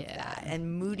part of that.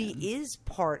 And Moody is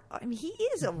part. I mean, he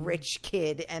is a rich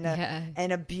kid and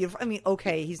a beautiful. I mean,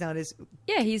 okay, he's not as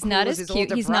he's cool not as as his cute.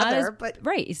 older He's brother, not as but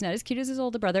right. He's not as cute as his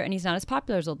older brother, and he's not as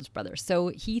popular as his oldest brother. So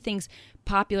he thinks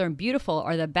popular and beautiful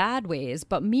are the bad ways.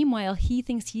 But meanwhile, he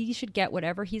thinks he should get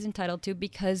whatever he's entitled to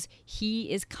because he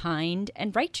is kind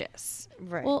and righteous.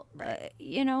 Right. Well,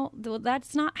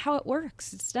 that's not how it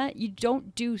works. It's not. You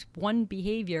don't do one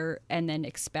behavior and then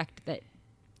expect that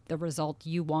the result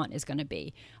you want is going to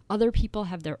be. Other people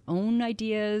have their own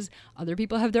ideas. Other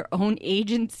people have their own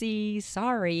agency.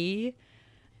 Sorry.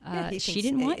 She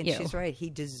didn't want you. She's right. He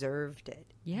deserved it.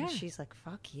 Yeah. And she's like,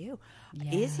 fuck you.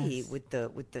 Yes. Izzy with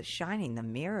the shining the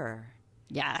mirror.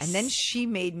 Yes. And then she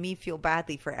made me feel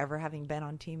badly for ever having been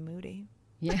on Team Moody.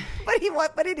 Yeah.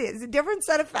 But it is a different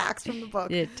set of facts from the book.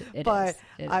 It I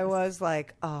is. was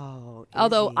like, oh.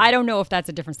 Although Izzy. I don't know if that's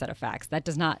a different set of facts. That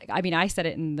does not. I mean, I said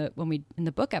it in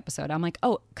the book episode. I'm like,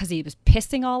 oh, because he was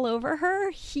pissing all over her.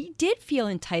 He did feel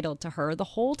entitled to her the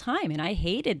whole time, and I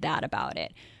hated that about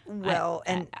it. Well,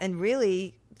 and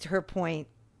really, her point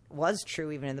was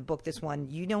true even in the book. This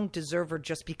one, you don't deserve her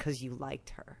just because you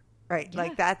liked her, right? Yeah,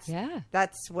 like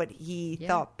that's what he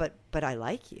thought. But I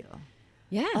like you.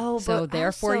 Yeah. Oh, so but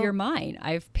therefore also- you're mine.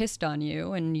 I've pissed on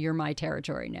you and you're my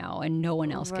territory now and no one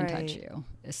else can touch Right. you,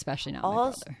 especially not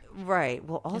Also, my brother. right.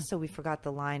 Well, also we forgot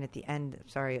the line at the end.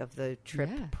 Sorry, of the Trip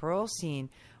Pearl scene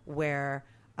where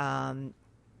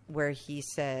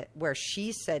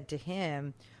she said to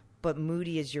him, "But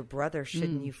Moody is your brother.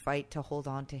 Shouldn't you fight to hold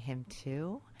on to him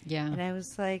too?" Yeah. And I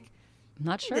was like, I'm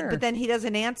not sure. But then he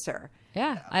doesn't answer.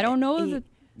 Yeah. I don't know.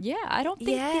 I don't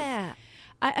think. Yeah.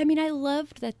 I mean, I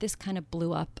loved that this kind of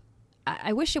blew up.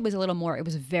 I wish it was a little more. It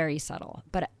was very subtle.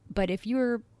 But if you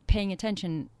were paying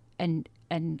attention and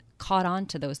caught on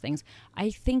to those things,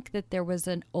 I think that there was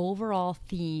an overall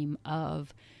theme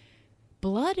of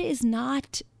blood is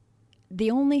not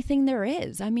the only thing there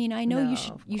is. I mean, I know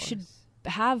you should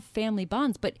have family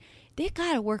bonds, but they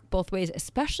got to work both ways,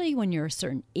 especially when you're a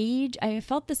certain age. I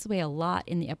felt this way a lot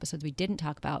in the episodes we didn't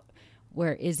talk about,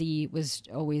 where Izzy was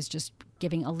always just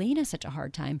giving Elena such a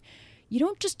hard time. You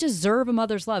don't just deserve a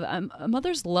mother's love. A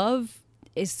mother's love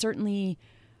is certainly,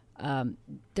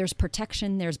 there's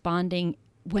protection, there's bonding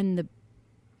when the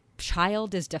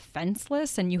child is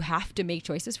defenseless and you have to make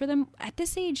choices for them. At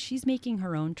this age, she's making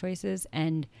her own choices,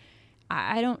 and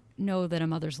I don't know that a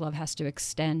mother's love has to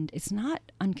extend. It's not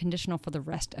unconditional for the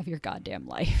rest of your goddamn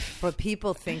life. But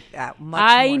people think that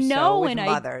much more so with and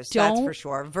mothers, that's for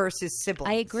sure, versus siblings.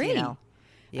 I agree. You know?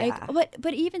 Yeah.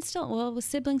 But even still, well, with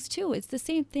siblings too, it's the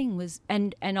same thing.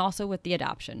 And also with the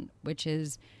adoption, which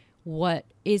is, what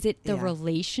is it? The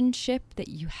relationship that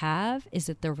you have? Is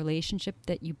it the relationship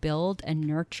that you build and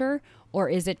nurture, or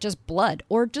is it just blood,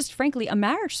 or just frankly a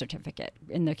marriage certificate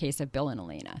in the case of Bill and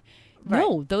Elena? Right.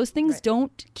 No, those things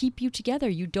don't keep you together.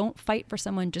 You don't fight for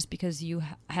someone just because you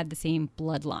had the same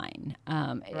bloodline.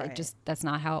 It just, that's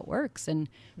not how it works. And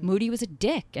Moody was a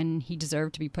dick, and he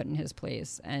deserved to be put in his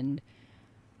place. And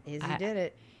Izzy did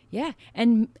it. Yeah,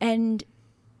 and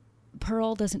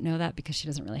Pearl doesn't know that because she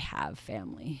doesn't really have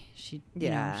family. She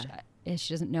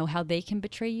doesn't know how they can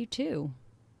betray you too.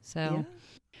 So.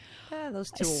 Yeah,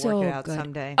 those two will work it out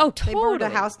someday. Oh, totally. They burned a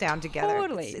house down together.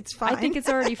 Totally. It's fine. I think it's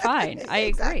already fine. I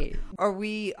agree. Are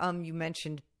we, you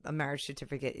mentioned a marriage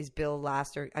certificate. Is Bill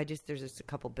last, or there's just a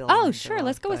couple Bill. Oh, sure.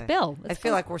 Let's go with Bill. I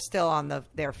feel like we're still on the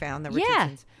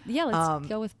Richardsons. Yeah, let's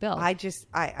go with Bill.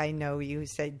 I know you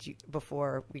said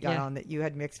before we got on that you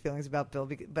had mixed feelings about Bill,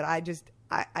 but I just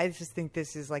think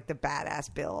this is like the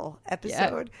badass Bill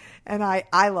episode. And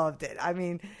I loved it. I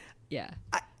mean,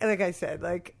 like I said,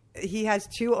 like, he has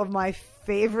two of my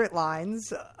favorite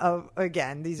lines of,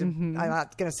 again, these are, I'm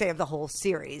not going to say of the whole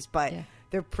series, but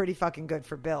they're pretty fucking good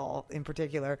for Bill in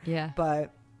particular. Yeah.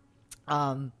 But,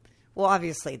 well,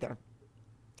 obviously they're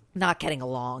not getting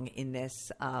along in this.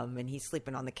 And he's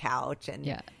sleeping on the couch,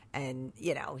 and,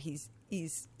 you know, he's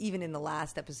even in the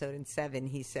last episode in 7,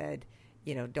 he said,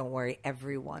 you know, don't worry,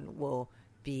 everyone will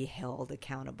be held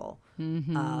accountable.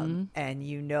 And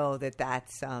you know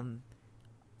that's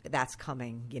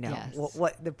coming, you know,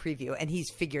 what the preview. And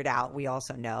he's figured out, we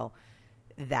also know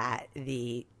that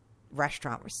the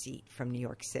restaurant receipt from New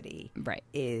York City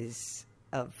is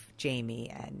of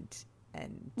Jamie and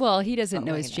well, he doesn't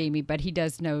know it's Jamie, but he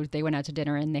does know they went out to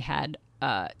dinner and they had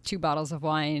 2 bottles of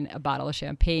wine, a bottle of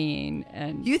champagne.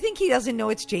 And you think he doesn't know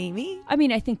it's Jamie? I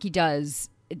mean, I think he does.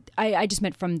 I just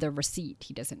meant from the receipt,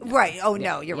 he doesn't know. Right. Oh,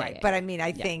 no, you're right. But I mean,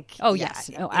 I think. Oh,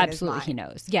 yes. Oh, absolutely. He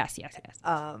knows. Yes.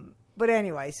 But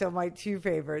anyway, so my two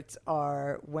favorites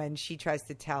are when she tries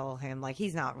to tell him, like,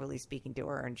 he's not really speaking to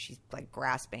her and she's like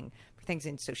grasping for things.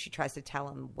 And so she tries to tell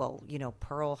him, well, you know,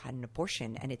 Pearl had an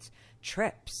abortion and it's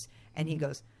trips. And he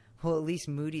goes, well, at least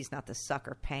Moody's not the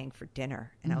sucker paying for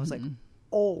dinner. And I was like,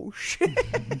 oh, shit.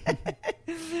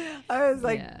 I was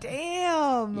like,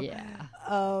 damn. Yeah.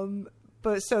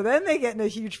 But so then they get in a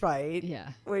huge fight. Yeah.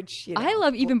 Which, you know, I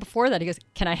love even before that. He goes,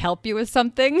 can I help you with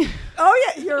something?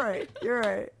 Oh, yeah. You're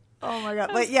right. Oh my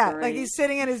God. Like, like he's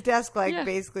sitting at his desk, like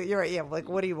basically, you're right. Yeah. Like,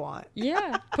 what do you want?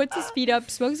 Yeah. Puts his feet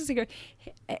up, smokes a cigarette.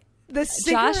 The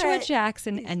cigarette Joshua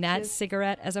Jackson and that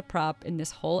cigarette as a prop in this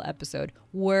whole episode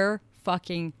were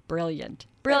fucking brilliant.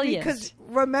 Brilliant. Because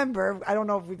remember, I don't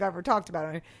know if we've ever talked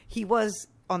about it. He was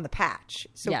on the patch.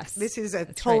 So this is a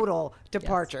total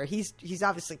departure. Yes. He's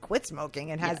obviously quit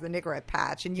smoking and has the Nicorette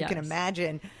patch. And you can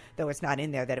imagine, though it's not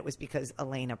in there, that it was because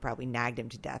Elena probably nagged him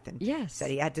to death and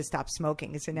said he had to stop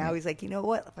smoking. And so now he's like, you know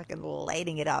what? Fucking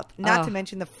lighting it up. Not to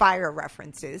mention the fire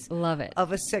references. Love it.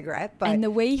 Of a cigarette. But and the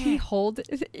way he holds it.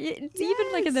 It's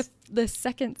even like in the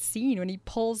second scene when he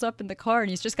pulls up in the car and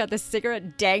he's just got the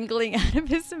cigarette dangling out of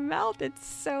his mouth. It's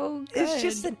so good. It's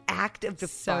just an act of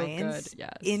defiance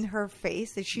in her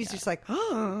face. She's just like,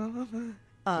 I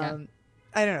don't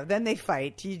know. Then they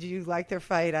fight. Do you like their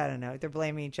fight? I don't know. They're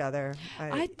blaming each other.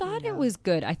 I thought it was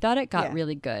good. I thought it got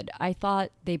really good. I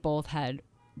thought they both had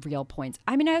real points.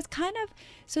 I mean, I was kind of,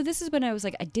 so this is when I was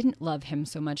like, I didn't love him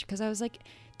so much because I was like,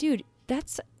 dude,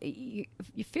 that's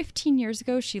 15 years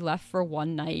ago she left for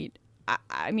one night.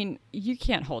 I mean, you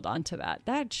can't hold on to that.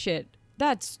 That shit,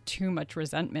 that's too much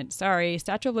resentment. Sorry.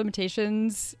 Statute of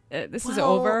limitations. This is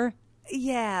over.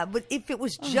 Yeah, but if it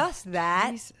was just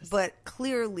that, but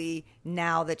clearly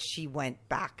now that she went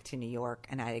back to New York,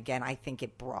 and I think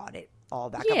it brought it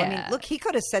all back up. I mean, look, he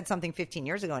could have said something 15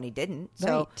 years ago and he didn't.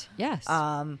 So, yes.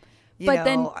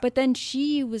 But then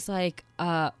she was like,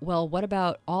 well, what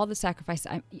about all the sacrifices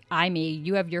I made?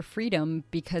 You have your freedom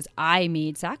because I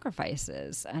made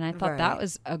sacrifices. And I thought that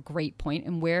was a great point.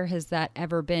 And where has that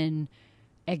ever been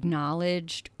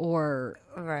acknowledged or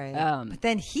but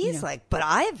then he's like, but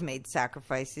I have made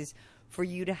sacrifices for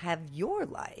you to have your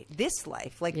life, this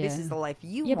life, like this is the life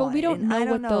you want. But we don't know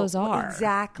what those are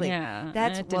exactly.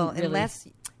 That's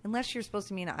really... unless you're supposed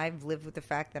to mean I've lived with the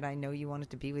fact that I know you wanted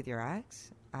to be with your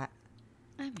ex. I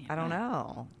don't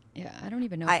know. Yeah, I don't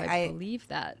even know if I believe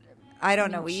that. I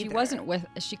don't know She either. wasn't with.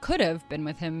 She could have been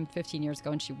with him 15 years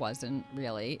ago, and she wasn't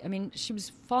really. I mean, she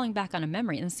was falling back on a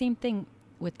memory, and the same thing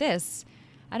with this.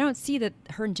 I don't see that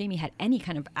her and Jamie had any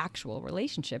kind of actual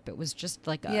relationship. It was just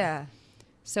like a. Yeah.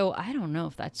 So I don't know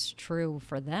if that's true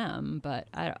for them, but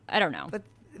I don't know. But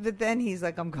then he's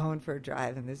like, I'm going for a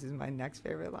drive, and this is my next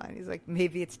favorite line. He's like,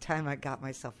 maybe it's time I got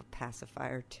myself a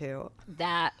pacifier too.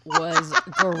 That was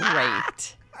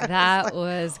great. That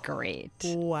was great.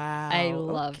 Wow. I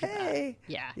loved that.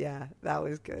 Yeah. Yeah, that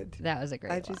was good. That was a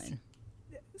great line.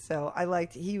 So I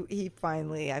liked he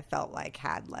finally, I felt like,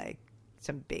 had like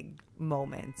some big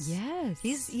moments. Yes.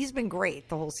 He's been great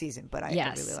the whole season, but I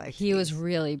really liked he was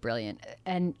really brilliant.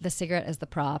 And the cigarette as the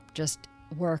prop just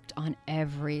worked on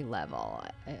every level.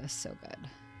 It was so good.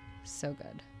 So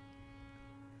good.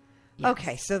 Yes.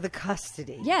 Okay, so the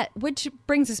custody. Yeah, which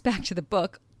brings us back to the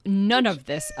book. None of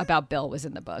this about Bill was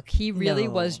in the book. He really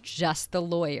was just the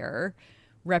lawyer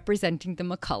representing the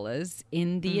McCulloughs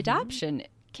in the adoption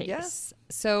case. Yes.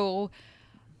 So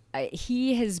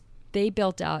they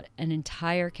built out an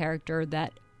entire character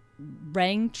that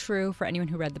rang true for anyone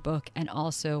who read the book and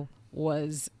also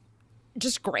was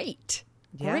just great.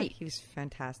 Yeah, Great. he was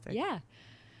fantastic. Yeah.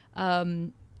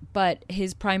 But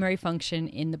his primary function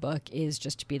in the book is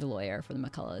just to be the lawyer for the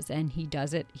McCulloughs, and he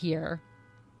does it here.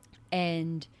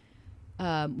 And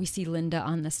we see Linda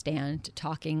on the stand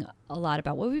talking a lot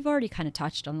about what we've already kind of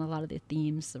touched on, a lot of the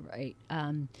themes, right?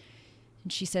 And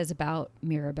she says about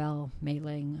Mirabelle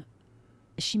Mailing,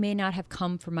 she may not have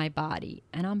come from my body,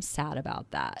 and I'm sad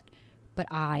about that, but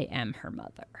I am her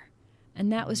mother.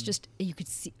 And that was just, you could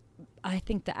see, I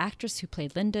think the actress who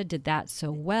played Linda did that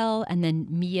so well. And then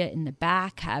Mia in the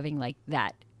back having like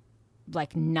that,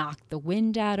 like knocked the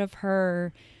wind out of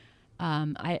her.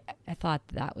 I thought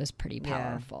that was pretty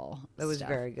powerful. That was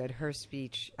very good. Her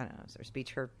speech, I don't know, her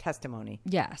speech, her testimony.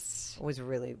 Yes. Was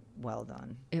really well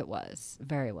done. It was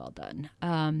very well done.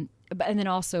 And then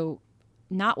also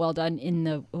not well done in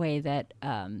the way that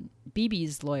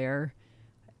BB's lawyer,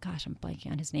 gosh, I'm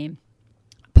blanking on his name,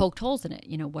 poked holes in it.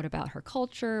 You know, what about her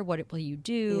culture? What will you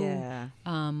do?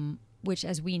 Yeah. Which,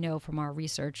 as we know from our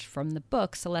research from the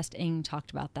book, Celeste Ng talked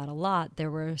about that a lot.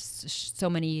 There were so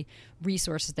many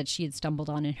resources that she had stumbled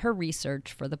on in her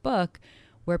research for the book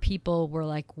where people were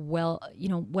like,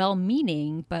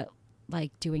 well-meaning, but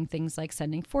like doing things like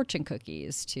sending fortune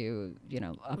cookies to,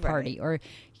 a party or,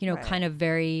 kind of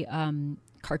very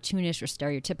cartoonish or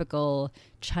stereotypical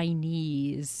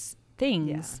Chinese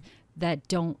things that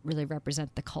don't really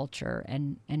represent the culture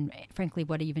and frankly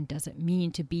what even does it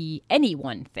mean to be any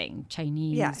one thing,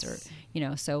 Chinese or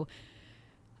so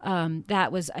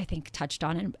that was, I think, touched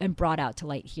on and brought out to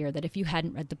light here that if you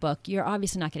hadn't read the book, you're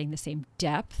obviously not getting the same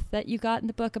depth that you got in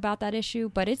the book about that issue,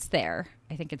 but it's there.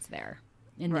 I think it's there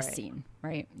in this scene,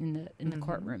 right? In the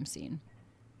courtroom scene.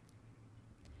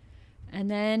 And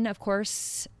then of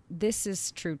course this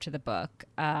is true to the book.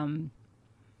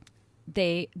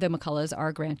 The McCulloughs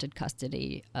are granted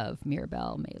custody of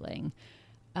Mirabelle Mailing.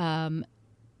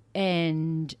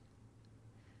 And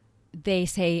they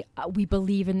say, we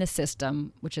believe in the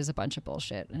system, which is a bunch of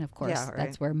bullshit. And of course,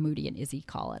 that's where Moody and Izzy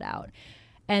call it out.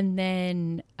 And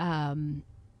then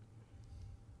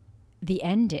the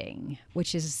ending,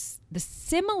 which is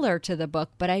similar to the book,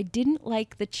 but I didn't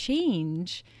like the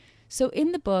change. So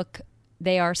in the book,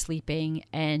 they are sleeping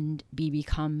and BB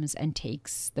comes and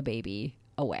takes the baby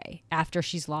away. After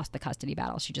she's lost the custody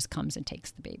battle, she just comes and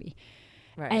takes the baby.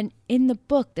 Right. And in the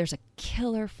book, there's a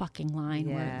killer fucking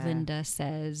line where Linda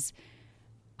says,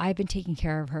 I've been taking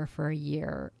care of her for a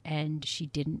year and she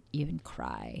didn't even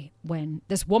cry when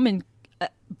this woman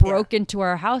broke into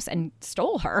our house and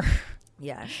stole her.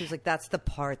 Yeah, she was like, that's the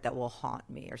part that will haunt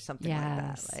me or something like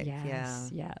that. Like,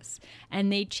 yes.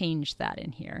 And they changed that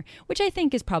in here, which I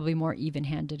think is probably more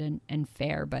even-handed and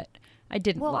fair, but I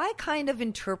didn't. Well, I kind of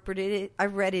interpreted it. I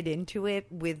read it into it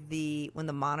when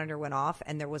the monitor went off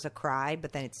and there was a cry,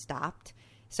 but then it stopped.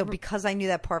 So because I knew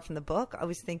that part from the book, I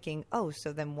was thinking,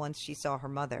 so then once she saw her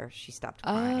mother, she stopped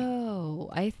crying. Oh,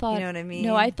 I thought. You know what I mean?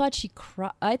 No, I thought she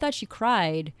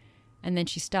cried, and then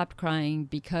she stopped crying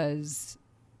because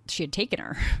she had taken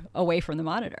her away from the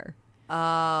monitor.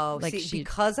 Oh, like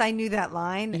because I knew that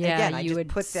line. Again, I just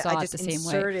put that. I just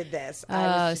inserted this.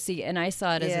 And I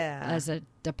saw it as a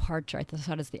departure. I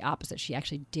saw it as the opposite. She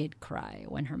actually did cry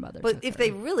when her mother. But if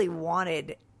they really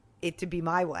wanted it to be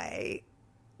my way,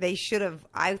 they should have.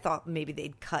 I thought maybe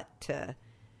they'd cut to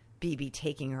BB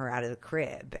taking her out of the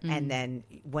crib, and then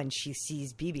when she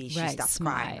sees BB, she stops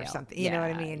crying or something. You know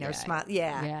what I mean? Or smile.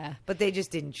 Yeah. But they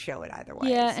just didn't show it either way.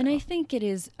 Yeah, and I think it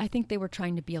is. I think they were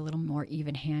trying to be a little more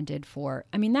even-handed.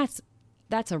 I mean,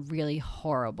 that's a really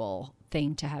horrible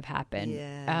thing to have happen.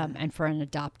 Yeah. And for an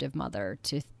adoptive mother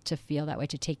to feel that way,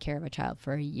 to take care of a child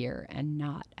for a year and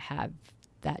not have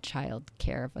that child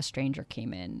care if a stranger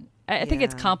came in. I think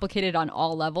it's complicated on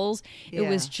all levels. It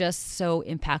was just so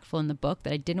impactful in the book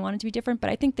that I didn't want it to be different, but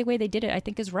I think the way they did it, I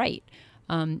think is right.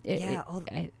 I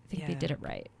think they did it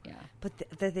right. Yeah. But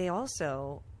they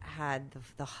also had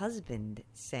the husband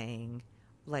saying,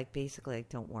 like, basically, like,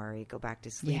 don't worry, go back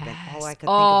to sleep. Yes. And all I could think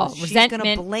of was, she's going to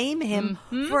resentment. blame him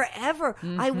forever.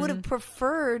 I would have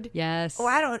preferred, Yes.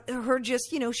 her just,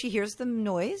 she hears the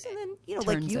noise and then,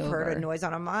 like Turns you've heard over. a noise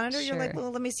on a monitor. You're like, Sure.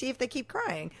 well, let me see if they keep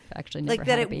crying. Actually never Like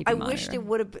had that. a baby I monitor. wished it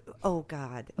would have been, oh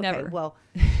God. Okay, Never. well,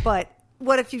 but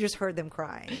what if you just heard them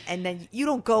crying and then you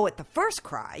don't go at the first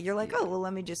cry? You're like, oh, well,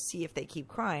 let me just see if they keep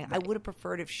crying. I would have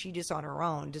preferred if she just on her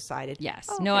own decided, Yes.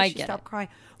 oh, No, okay, I she get stopped it. crying.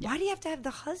 Why do you have to have the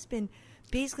husband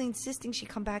basically insisting she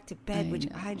come back to bed, which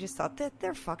I just thought that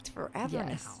they're fucked forever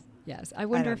Yes. now. Yes. I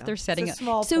wonder don't if know. they're setting It's a up.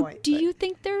 small So point, do but- you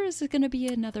think there is going to be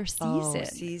another season? Oh,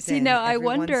 season. See, now I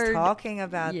Everyone's wondered. talking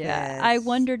about this. I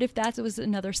wondered if that was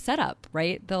another setup,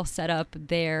 right? They'll set up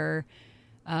their,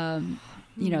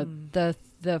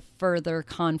 the further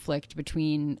conflict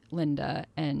between Linda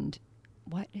and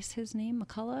what is his name?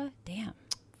 McCullough? Damn,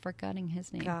 forgetting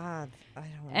his name. God, I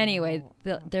don't know. Anyway,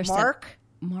 they're Mark?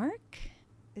 Mark?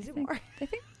 Is it Mark? I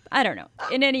think. I don't know.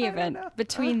 In any event, know.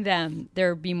 between them,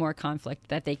 there would be more conflict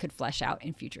that they could flesh out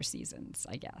in future seasons,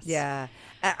 I guess. Yeah.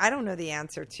 I don't know the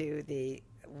answer to the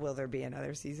will there be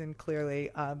another season, clearly,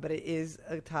 but it is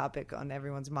a topic on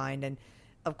everyone's mind. And,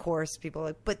 of course, people are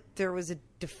like, but there was a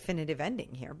definitive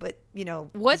ending here. But,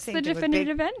 What's same the thing with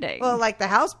definitive ending? Well, like the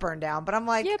house burned down. But I'm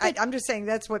like, Yeah, but- I'm just saying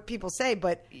that's what people say.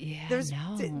 But Yeah, there's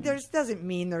doesn't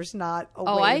mean there's not a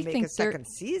way I to make think a second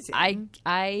season.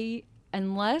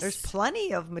 Unless There's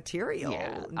plenty of material.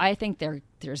 Yeah, I think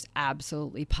there's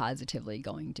absolutely positively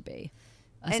going to be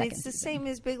a And second it's the season. same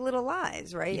as Big Little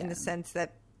Lies, right? In Yeah. the sense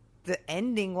that the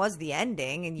ending was the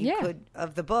ending, and you Yeah. could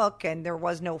of the book, and there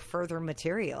was no further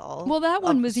material. Well, that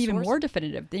one of was even source- more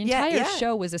definitive. The Yeah, entire yeah.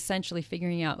 show was essentially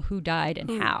figuring out who died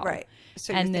and how. right.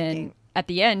 So and you're then thinking, at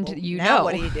the end, well, you now know.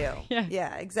 what do you do?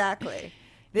 Yeah. Exactly.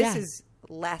 This Yeah. is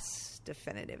less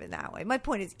definitive in that way. My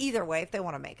point is, either way, if they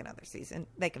want to make another season,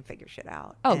 they can figure shit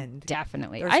out. Oh, and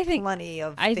definitely. There's I think plenty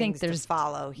of I things think there's to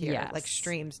follow here, yes. like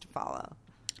streams to follow.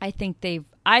 I think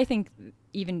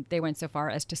even they went so far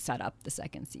as to set up the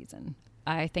second season.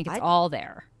 I think it's all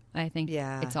there. I think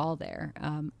it's all there.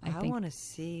 I think want to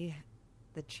see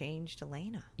the changed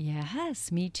Elena.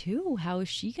 yes, me too. How is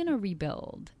she gonna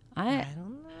rebuild? I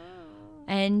don't know.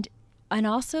 And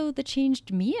also the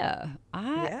changed Mia.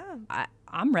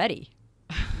 I'm ready.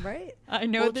 Right. I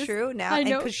know well, this. true now, I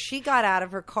know. because she got out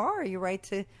of her car. You're right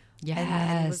to.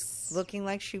 And was Yes. looking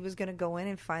like she was going to go in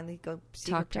and finally go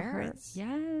see Talk her to her. parents.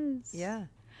 Yes. Yeah.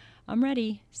 I'm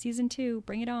ready. Season 2.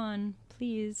 Bring it on.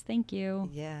 Please. Thank you.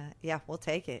 Yeah. We'll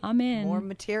take it. I'm in. More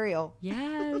material.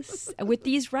 Yes. With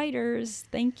these writers.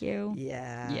 Thank you.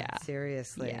 Yeah.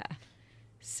 Seriously. Yeah.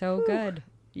 So good.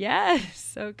 Yes.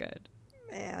 So good.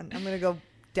 Man, I'm going to go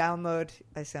download.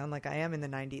 I sound like I am in the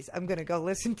 90s. I'm going to go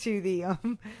listen to the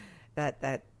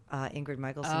that Ingrid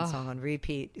Michaelson song on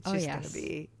repeat. It's just going to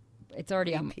be. It's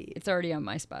already repeat. It's already on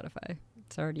my Spotify.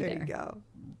 It's already there. There you go.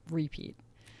 Repeat.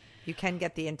 You can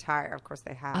get the entire. Of course,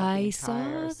 they have the I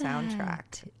entire saw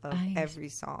soundtrack that. of every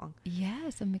song.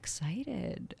 Yes, I'm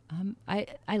excited.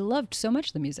 I loved so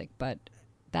much the music, but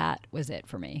that was it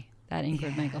for me. That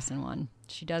Ingrid Michaelson one.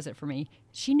 She does it for me.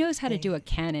 She knows how to do a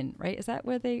canon, right? Is that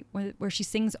where she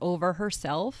sings over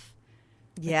herself?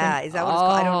 Yeah, is that what it's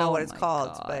called? I don't know what it's my called,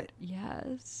 God. but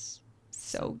yes,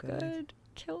 so good. good.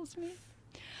 Kills me.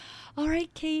 All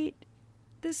right, Kate.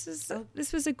 This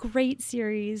was a great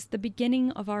series. The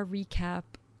beginning of our recap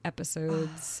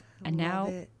episodes, and now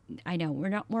it. I know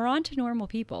we're on to Normal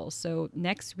People. So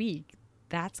next week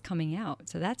that's coming out.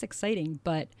 So that's exciting.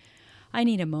 But I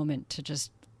need a moment to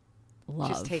just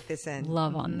take this in.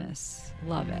 Love on this.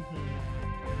 Love it.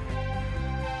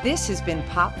 This has been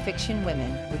Pop Fiction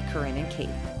Women with Corinne and Kate.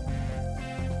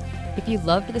 If you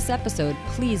loved this episode,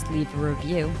 please leave a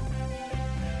review.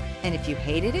 And if you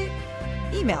hated it,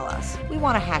 email us. We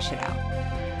want to hash it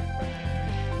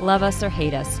out. Love us or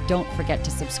hate us, don't forget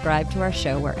to subscribe to our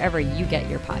show wherever you get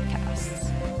your podcasts.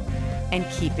 And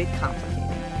keep it complicated.